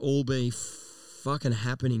going to all be fucking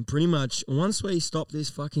happening pretty much once we stop this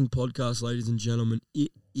fucking podcast, ladies and gentlemen.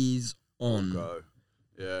 It is on. Go.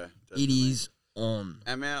 Yeah, definitely. It is on.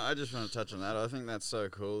 And man, I just want to touch on that. I think that's so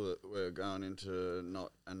cool that we're going into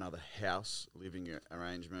not another house living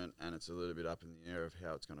arrangement, and it's a little bit up in the air of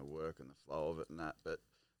how it's going to work and the flow of it and that, but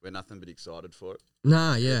we're nothing but excited for it.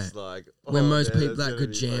 Nah, yeah. It's like when most people that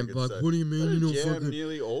could jam, like, what do you mean? You know, jam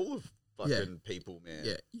nearly all of fucking people, man.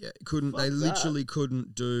 Yeah. Couldn't. Fuck they literally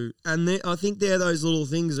couldn't do. And I think they're those little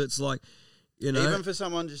things that's like, you know. Even for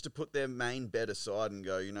someone just to put their main bed aside and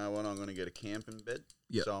go, you know what, I'm going to get a camping bed.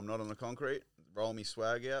 Yep. So I'm not on the concrete. Roll me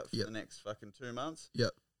swag out for the next fucking 2 months.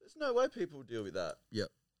 Yep. There's no way people deal with that. Yep.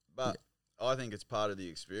 But I think it's part of the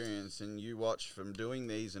experience, and you watch from doing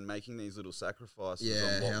these and making these little sacrifices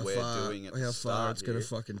on what we're doing at the start. How far it's going to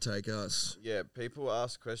fucking take us. Yeah, people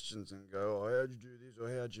ask questions and go, oh, how'd you do this,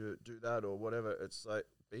 or how'd you do that, or whatever. It's like,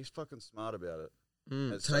 be fucking smart about it.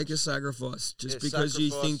 Take a sacrifice just because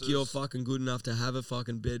you think you're fucking good enough to have a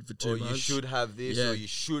fucking bed for 2 months. Or you should have this, or you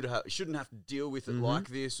shouldn't have to deal with it like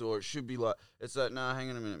this, or it should be like. It's like, nah, hang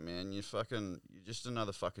on a minute, man. You're just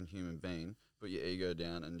another fucking human being. Put your ego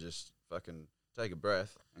down and just fucking take a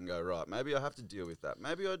breath and go, right, maybe I have to deal with that.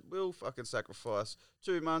 Maybe I will fucking sacrifice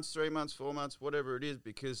 2 months, 3 months, 4 months, whatever it is,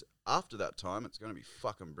 because after that time, it's going to be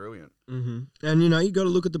fucking brilliant. Mm-hmm. And, you know, you got to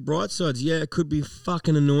look at the bright sides. Yeah, it could be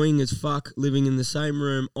fucking annoying as fuck living in the same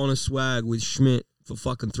room on a swag with Schmidt for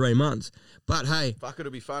fucking 3 months. But, hey. Fuck,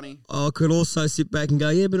 it'll be funny. I could also sit back and go,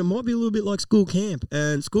 yeah, but it might be a little bit like school camp.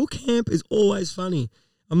 And school camp is always funny.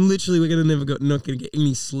 We're not gonna get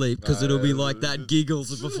any sleep because it'll be like that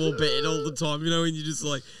giggles before bed all the time. You know, when you're just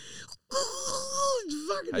like,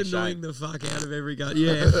 fucking annoying the fuck out of every guy.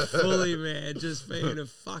 Yeah, fully, man, just being a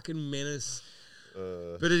fucking menace.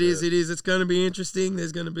 But it is. It's going to be interesting.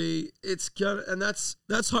 There's going to be. And that's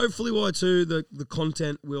hopefully why too. The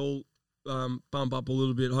content will bump up a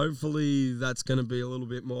little bit. Hopefully, that's going to be a little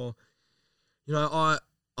bit more You know,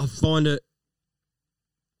 I find it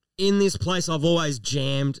in this place I've always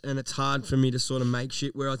jammed, and it's hard for me to sort of make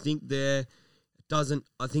shit where I think I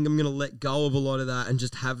think I'm going to let go of a lot of that and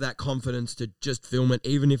just have that confidence to just film it,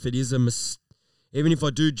 even if it is even if I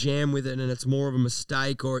do jam with it and it's more of a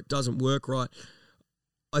mistake or it doesn't work right.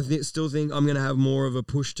 I still think I'm going to have more of a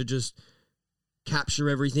push to just capture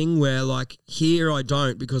everything, where like here I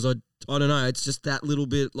don't, because I don't know, it's just that little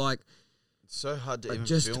bit like it's so hard to even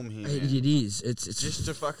just film here. it is. It's just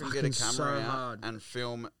to fucking get a camera so out hard. and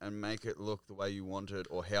film and make it look the way you want it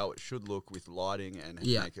or how it should look with lighting and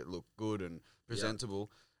Yeah. make it look good and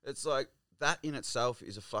presentable. It's like that in itself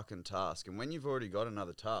is a fucking task. And when you've already got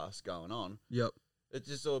another task going on, Yep. it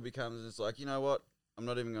just all becomes, it's like, you know what? I'm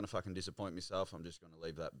not even going to fucking disappoint myself. I'm just going to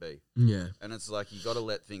leave that be. Yeah. And it's like, you got to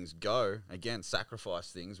let things go. Again, sacrifice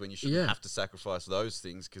things when you shouldn't Yeah. have to sacrifice those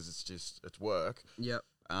things because it's work. Yep.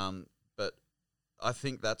 But I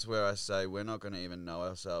think that's where I say we're not going to even know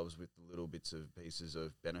ourselves with the little bits of pieces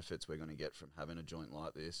of benefits we're going to get from having a joint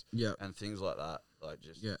like this. Yep. And things like that. Like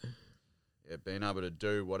just Yeah. being able to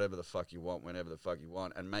do whatever the fuck you want, whenever the fuck you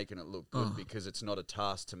want, and making it look good because it's not a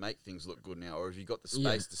task to make things look good now. Or if you got the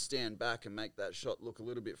space to stand back and make that shot look a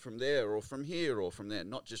little bit from there or from here or from there,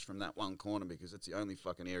 not just from that one corner because it's the only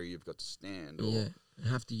fucking area you've got to stand. Or, Yeah. I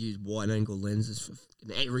have to use wide angle lenses for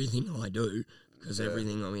everything I do, because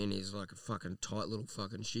everything I'm in is like a fucking tight little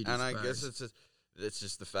fucking shit. And I guess it's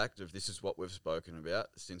just the fact of this is what we've spoken about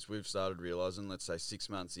since we've started realising, let's say 6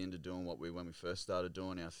 months into doing when we first started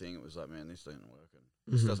doing our thing, it was like, man, this isn't working.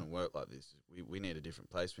 This doesn't work like this. We need a different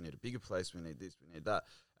place. We need a bigger place. We need this. We need that.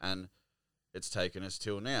 And it's taken us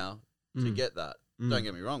till now to get that. Don't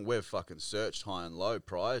get me wrong. We've fucking searched high and low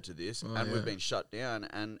prior to this, and we've been shut down,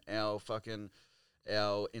 and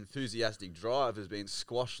our enthusiastic drive has been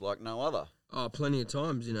squashed like no other. Oh, plenty of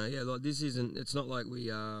times, you know. Yeah, like this isn't. It's not like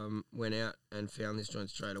we went out and found this joint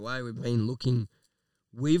straight away. We've been looking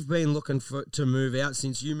to move out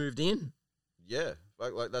since you moved in. Yeah,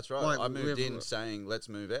 like that's right. Like, I moved in saying let's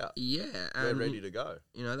move out. Yeah, We're and ready to go.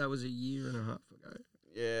 You know, that was a year and a half ago.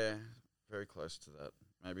 Yeah, very close to that.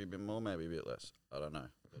 Maybe a bit more, maybe a bit less. I don't know,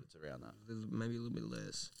 but it's around that. Maybe a little bit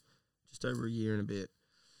less, just over a year and a bit.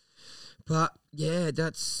 But yeah,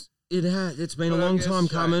 it's been a long time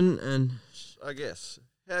coming, and I guess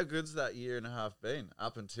how good's that year and a half been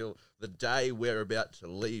up until the day we're about to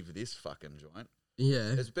leave this fucking joint?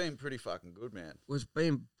 yeah, It's been pretty fucking good, man. it's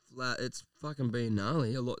been flat. It's fucking been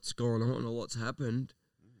gnarly. A lot's gone on, a lot's happened.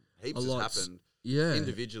 Heaps A has lot's- happened Yeah,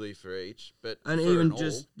 individually for each, but and for even all,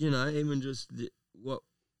 just what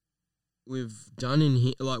we've done in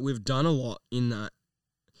here, like we've done a lot in that.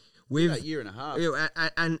 that year and a half.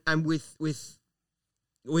 And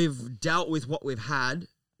we've dealt with what we've had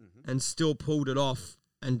and still pulled it off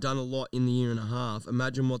and done a lot in the year and a half.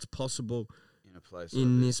 Imagine what's possible in a place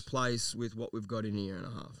in like this place with what we've got in a year and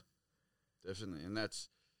a half. Definitely, and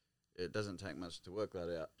it doesn't take much to work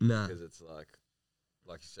that out. Nah. Because it's like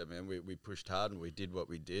you said, man, we pushed hard and we did what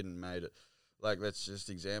we did and made it. Like, let's just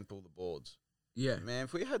example the boards. Yeah. Man,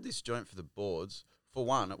 if we had this joint for the boards, for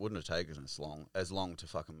one, it wouldn't have taken us as long to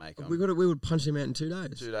fucking make them. We would punch him out in 2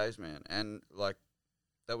 days. 2 days, man. And, like,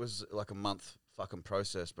 that was like a month fucking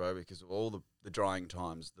process, bro, because of all the drying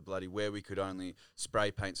times, the bloody where we could only spray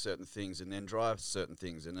paint certain things and then dry certain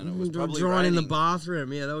things. And then it was They were probably drying in raining. the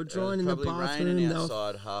bathroom. Yeah, they were drying in the bathroom. Raining They were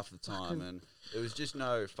outside half the time, and there was just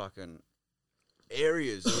no fucking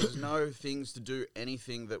areas. There was no things to do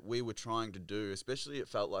anything that we were trying to do. Especially, it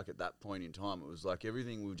felt like at that point in time, it was like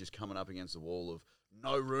everything we were just coming up against the wall of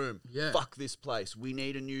no room. Yeah. Fuck this place. We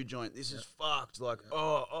need a new joint. This is fucked. Like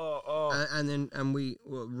And we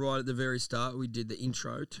right at the very start we did the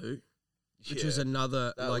intro too, which is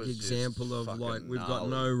another That like was just example of like fucking we've got no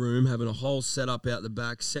gnarly. room, having a whole setup out the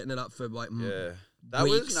back, setting it up for like Yeah, that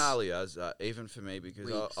weeks. was gnarly as even for me because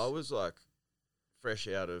Weeks. I was like fresh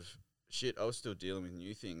out of shit. I was still dealing with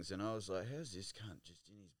new things, and I was like, "How's this cunt just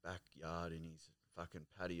in his backyard in his fucking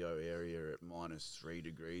patio area at -3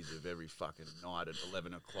 degrees of every fucking night at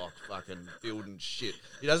 11 o'clock, fucking building shit?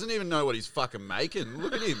 He doesn't even know what he's fucking making.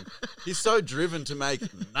 Look at him. He's so driven to make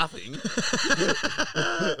nothing."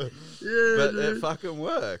 But it fucking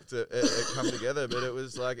worked. It come together. But it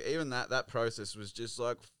was like, even that process was just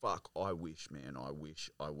like, fuck, I wish, man. I wish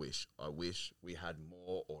we had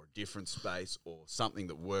more or a different space or something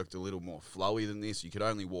that worked a little more flowy than this. You could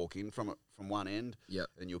only walk in from one end. Yep.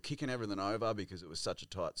 And you're kicking everything over because it was such a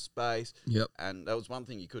tight space. Yep. And that was one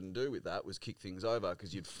thing you couldn't do with that was kick things over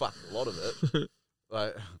because you'd fuck a lot of it.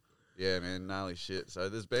 Like, yeah, man, gnarly shit. So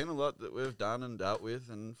there's been a lot that we've done and dealt with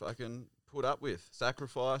and fucking put up with,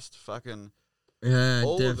 sacrificed, fucking Yeah,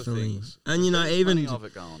 All of the definitely. things. And you know, There's even plenty of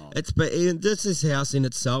it going on. it's but this is house in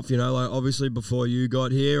itself. You know, like obviously before you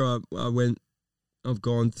got here, I've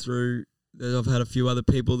gone through. I've had a few other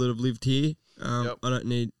people that have lived here. Yep. I don't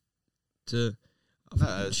need to.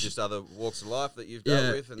 No, it's just other walks of life that you've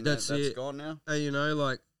dealt with, and that's it. gone now. You know,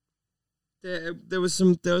 like there was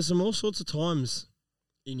some all sorts of times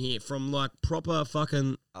in here, from like proper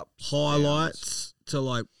fucking Ups, highlights to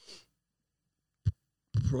like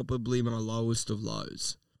probably my lowest of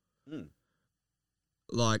lows. Mm.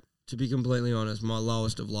 Like, to be completely honest, my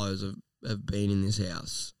lowest of lows have been in this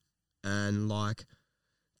house, and like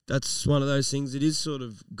that's one of those things. It is sort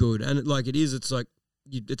of good, and it's like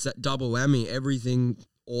it's that double whammy. Everything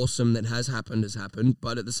awesome that has happened,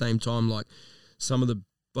 but at the same time, like some of the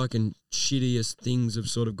fucking shittiest things have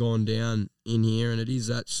sort of gone down in here, and it is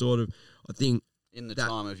that sort of, I think, In the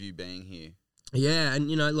time of you being here. yeah, and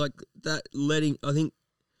you know, like that I think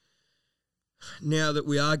now that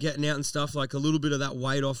we are getting out and stuff, like a little bit of that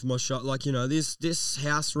weight off my shot, like, you know, this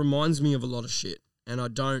house reminds me of a lot of shit, and I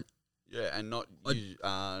don't. Yeah, and not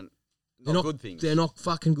They're not good things. They're not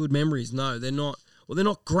fucking good memories. No, they're not. Well, they're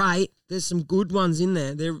not great. There's some good ones in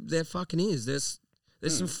there. There fucking is. There's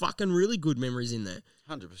some fucking really good memories in there.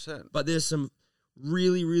 100%. But there's some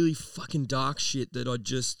really, really fucking dark shit that I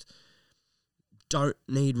just don't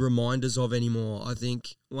need reminders of anymore. I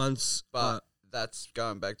think once... But that's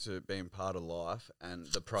going back to being part of life and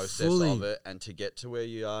the process Fully. of it, and to get to where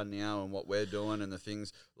you are now and what we're doing and the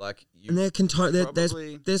things like you. and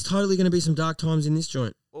there's totally going to be some dark times in this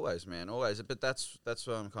joint. Always, man, always. But that's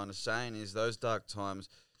what I'm kind of saying is those dark times.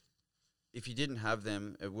 If you didn't have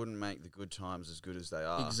them, it wouldn't make the good times as good as they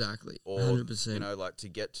are. Exactly. Or 100%. you know, like to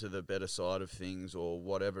get to the better side of things or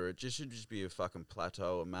whatever, it should just be a fucking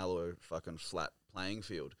plateau, a mellow, fucking flat playing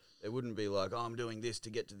field. It wouldn't be like, oh, I'm doing this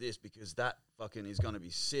to get to this because that fucking is going to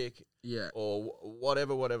be sick. Yeah. Or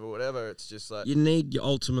whatever. It's just like You need your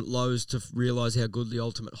ultimate lows to realise how good the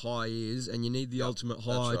ultimate high is, and you need the ultimate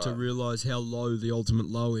high to right. realise how low the ultimate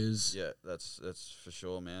low is. yeah, that's for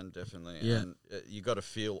sure, man, definitely. Yeah. And you got to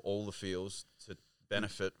feel all the feels to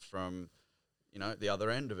benefit from, you know, the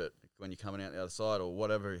other end of it when you're coming out the other side or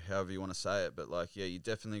whatever, however you want to say it. But like, yeah, you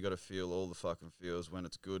definitely got to feel all the fucking feels. When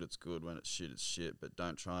it's good, it's good. When it's shit. But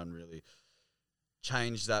don't try and really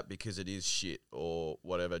change that because it is shit or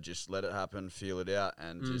whatever. Just let it happen, feel it out,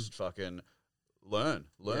 and just fucking learn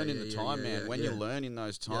in the time, man. When you learn in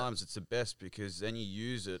those times, it's the best because then you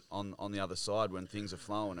use it on the other side when things are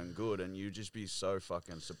flowing and good, and you just be so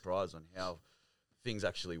fucking surprised on how things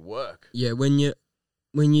actually work. Yeah, when you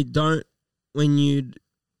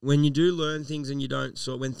do learn things and you don't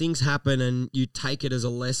when things happen and you take it as a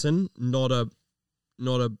lesson, not a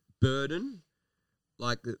burden.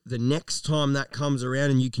 Like the next time that comes around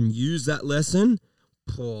and you can use that lesson,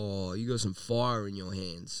 you got some fire in your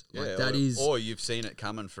hands. Like or you've seen it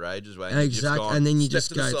coming for ages, way. Exactly, and then you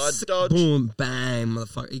just go dodge. boom, bang,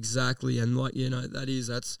 motherfucker. Exactly, and like, you know,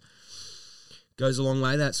 that's goes a long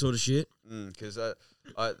way. That sort of shit. Because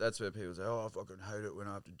that's where people say, oh, I fucking hate it when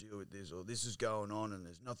I have to deal with this, or this is going on and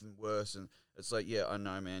there's nothing worse. And it's like, yeah, I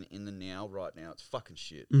know, man, in the now, right now, it's fucking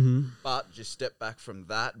shit. Mm-hmm. But just step back from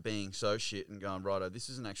that being so shit and going, righto, this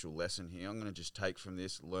is an actual lesson here. I'm going to just take from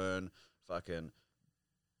this, learn, fucking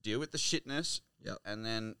deal with the shitness, and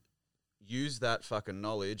then use that fucking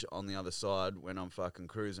knowledge on the other side when I'm fucking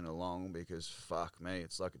cruising along, because fuck me,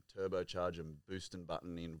 it's like a turbocharger boosting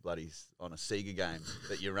button in bloody on a Sega game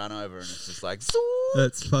that you run over and it's just like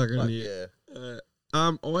that's fucking like, yeah.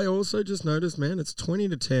 I also just noticed, man, it's 20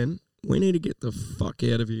 to 10. We need to get the fuck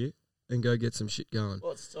out of here and go get some shit going.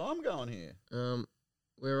 What's time going here?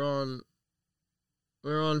 We're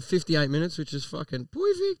on 58 minutes, which is fucking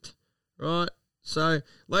perfect, right? So,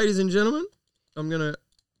 ladies and gentlemen, I'm gonna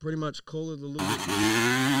pretty much call it a little bit.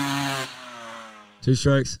 2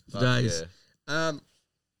 strokes for days.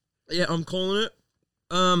 Yeah, I'm calling it.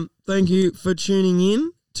 Thank you for tuning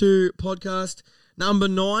in to podcast number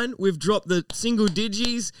 9. We've dropped the single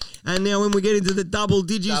digis, and now when we get into the double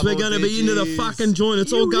digis, we're going to be into the fucking joint.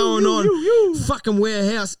 It's all going on. Fucking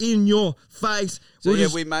warehouse in your face. So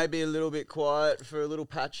we may be a little bit quiet for a little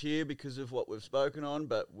patch here because of what we've spoken on,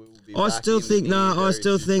 but we'll be. I still think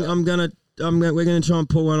we're gonna try and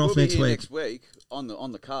pull one off next week. Next week on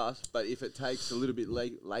the cast, but if it takes a little bit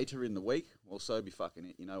later in the week, we'll so be fucking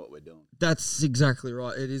it. You know what we're doing. That's exactly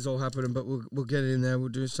right. It is all happening, but we'll get it in there. We'll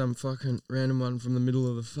do some fucking random one from the middle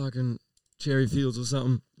of the fucking cherry fields or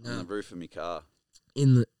something. On the roof of my car.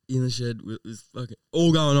 In the shed. It's fucking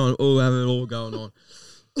all going on. All have it all going on.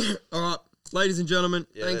 All right, ladies and gentlemen,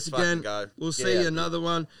 thanks again. We'll see you another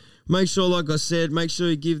one. Make sure, like I said,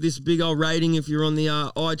 you give this big old rating if you're on the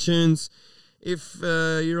iTunes. if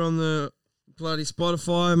you're on the bloody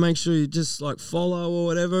Spotify, make sure you just like follow or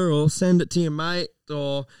whatever, or send it to your mate,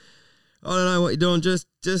 or I don't know what you're doing.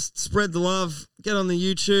 Just spread the love. Get on the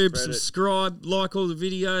YouTube, subscribe, like all the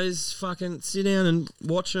videos. Fucking sit down and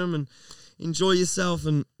watch them and enjoy yourself.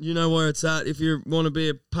 And you know where it's at. If you want to be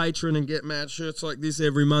a patron and get mad shirts like this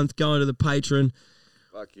every month, go into the Patreon.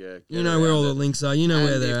 Fuck yeah. You know where all the links are. You know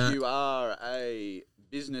where they're at. If you are a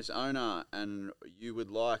business owner and you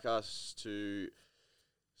would like us to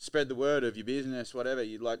spread the word of your business, whatever,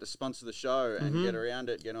 you'd like to sponsor the show and get around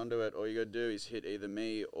it, get onto it, all you got to do is hit either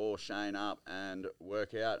me or Shane up and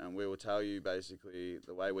work out, and we will tell you basically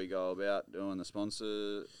the way we go about doing the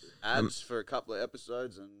sponsor ads for a couple of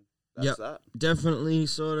episodes, and that's that. Definitely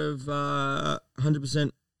sort of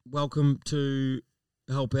 100% welcome to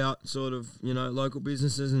help out sort of, you know, local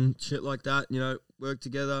businesses and shit like that, you know, work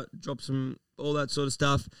together, drop some, all that sort of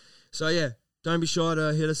stuff. So, yeah. Don't be shy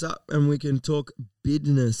to hit us up and we can talk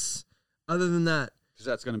business. Other than that, because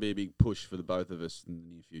that's going to be a big push for the both of us in the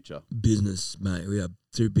near future. Business, mate. We are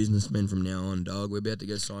 2 businessmen from now on, dog. We're about to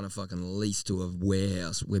go sign a fucking lease to a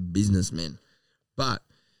warehouse. We're businessmen. But,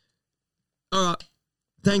 all right.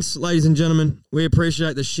 Thanks, ladies and gentlemen. We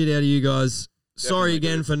appreciate the shit out of you guys. Sorry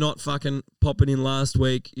again for not fucking popping in last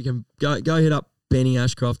week. You can go hit up Benny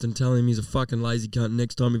Ashcroft and tell him he's a fucking lazy cunt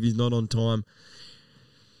next time if he's not on time.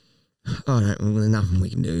 Oh, no, well, there's nothing we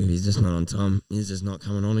can do. He's just not on time. He's just not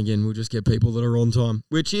coming on again. We'll just get people that are on time,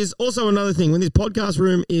 which is also another thing. When this podcast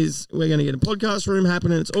room is, we're going to get a podcast room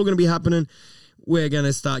happening. It's all going to be happening. We're going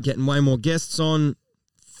to start getting way more guests on.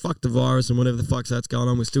 Fuck the virus and whatever the fuck's that's going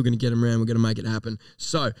on. We're still going to get them around. We're going to make it happen.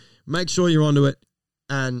 So make sure you're onto it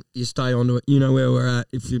and you stay onto it. You know where we're at.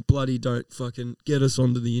 If you bloody don't fucking get us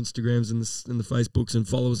onto the Instagrams and the Facebooks and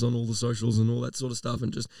follow us on all the socials and all that sort of stuff.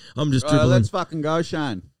 And I'm just dribbling. Let's fucking go,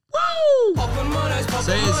 Shane. Woo! Pokémones,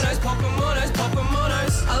 Pokémones, Pokémones, Pokémones.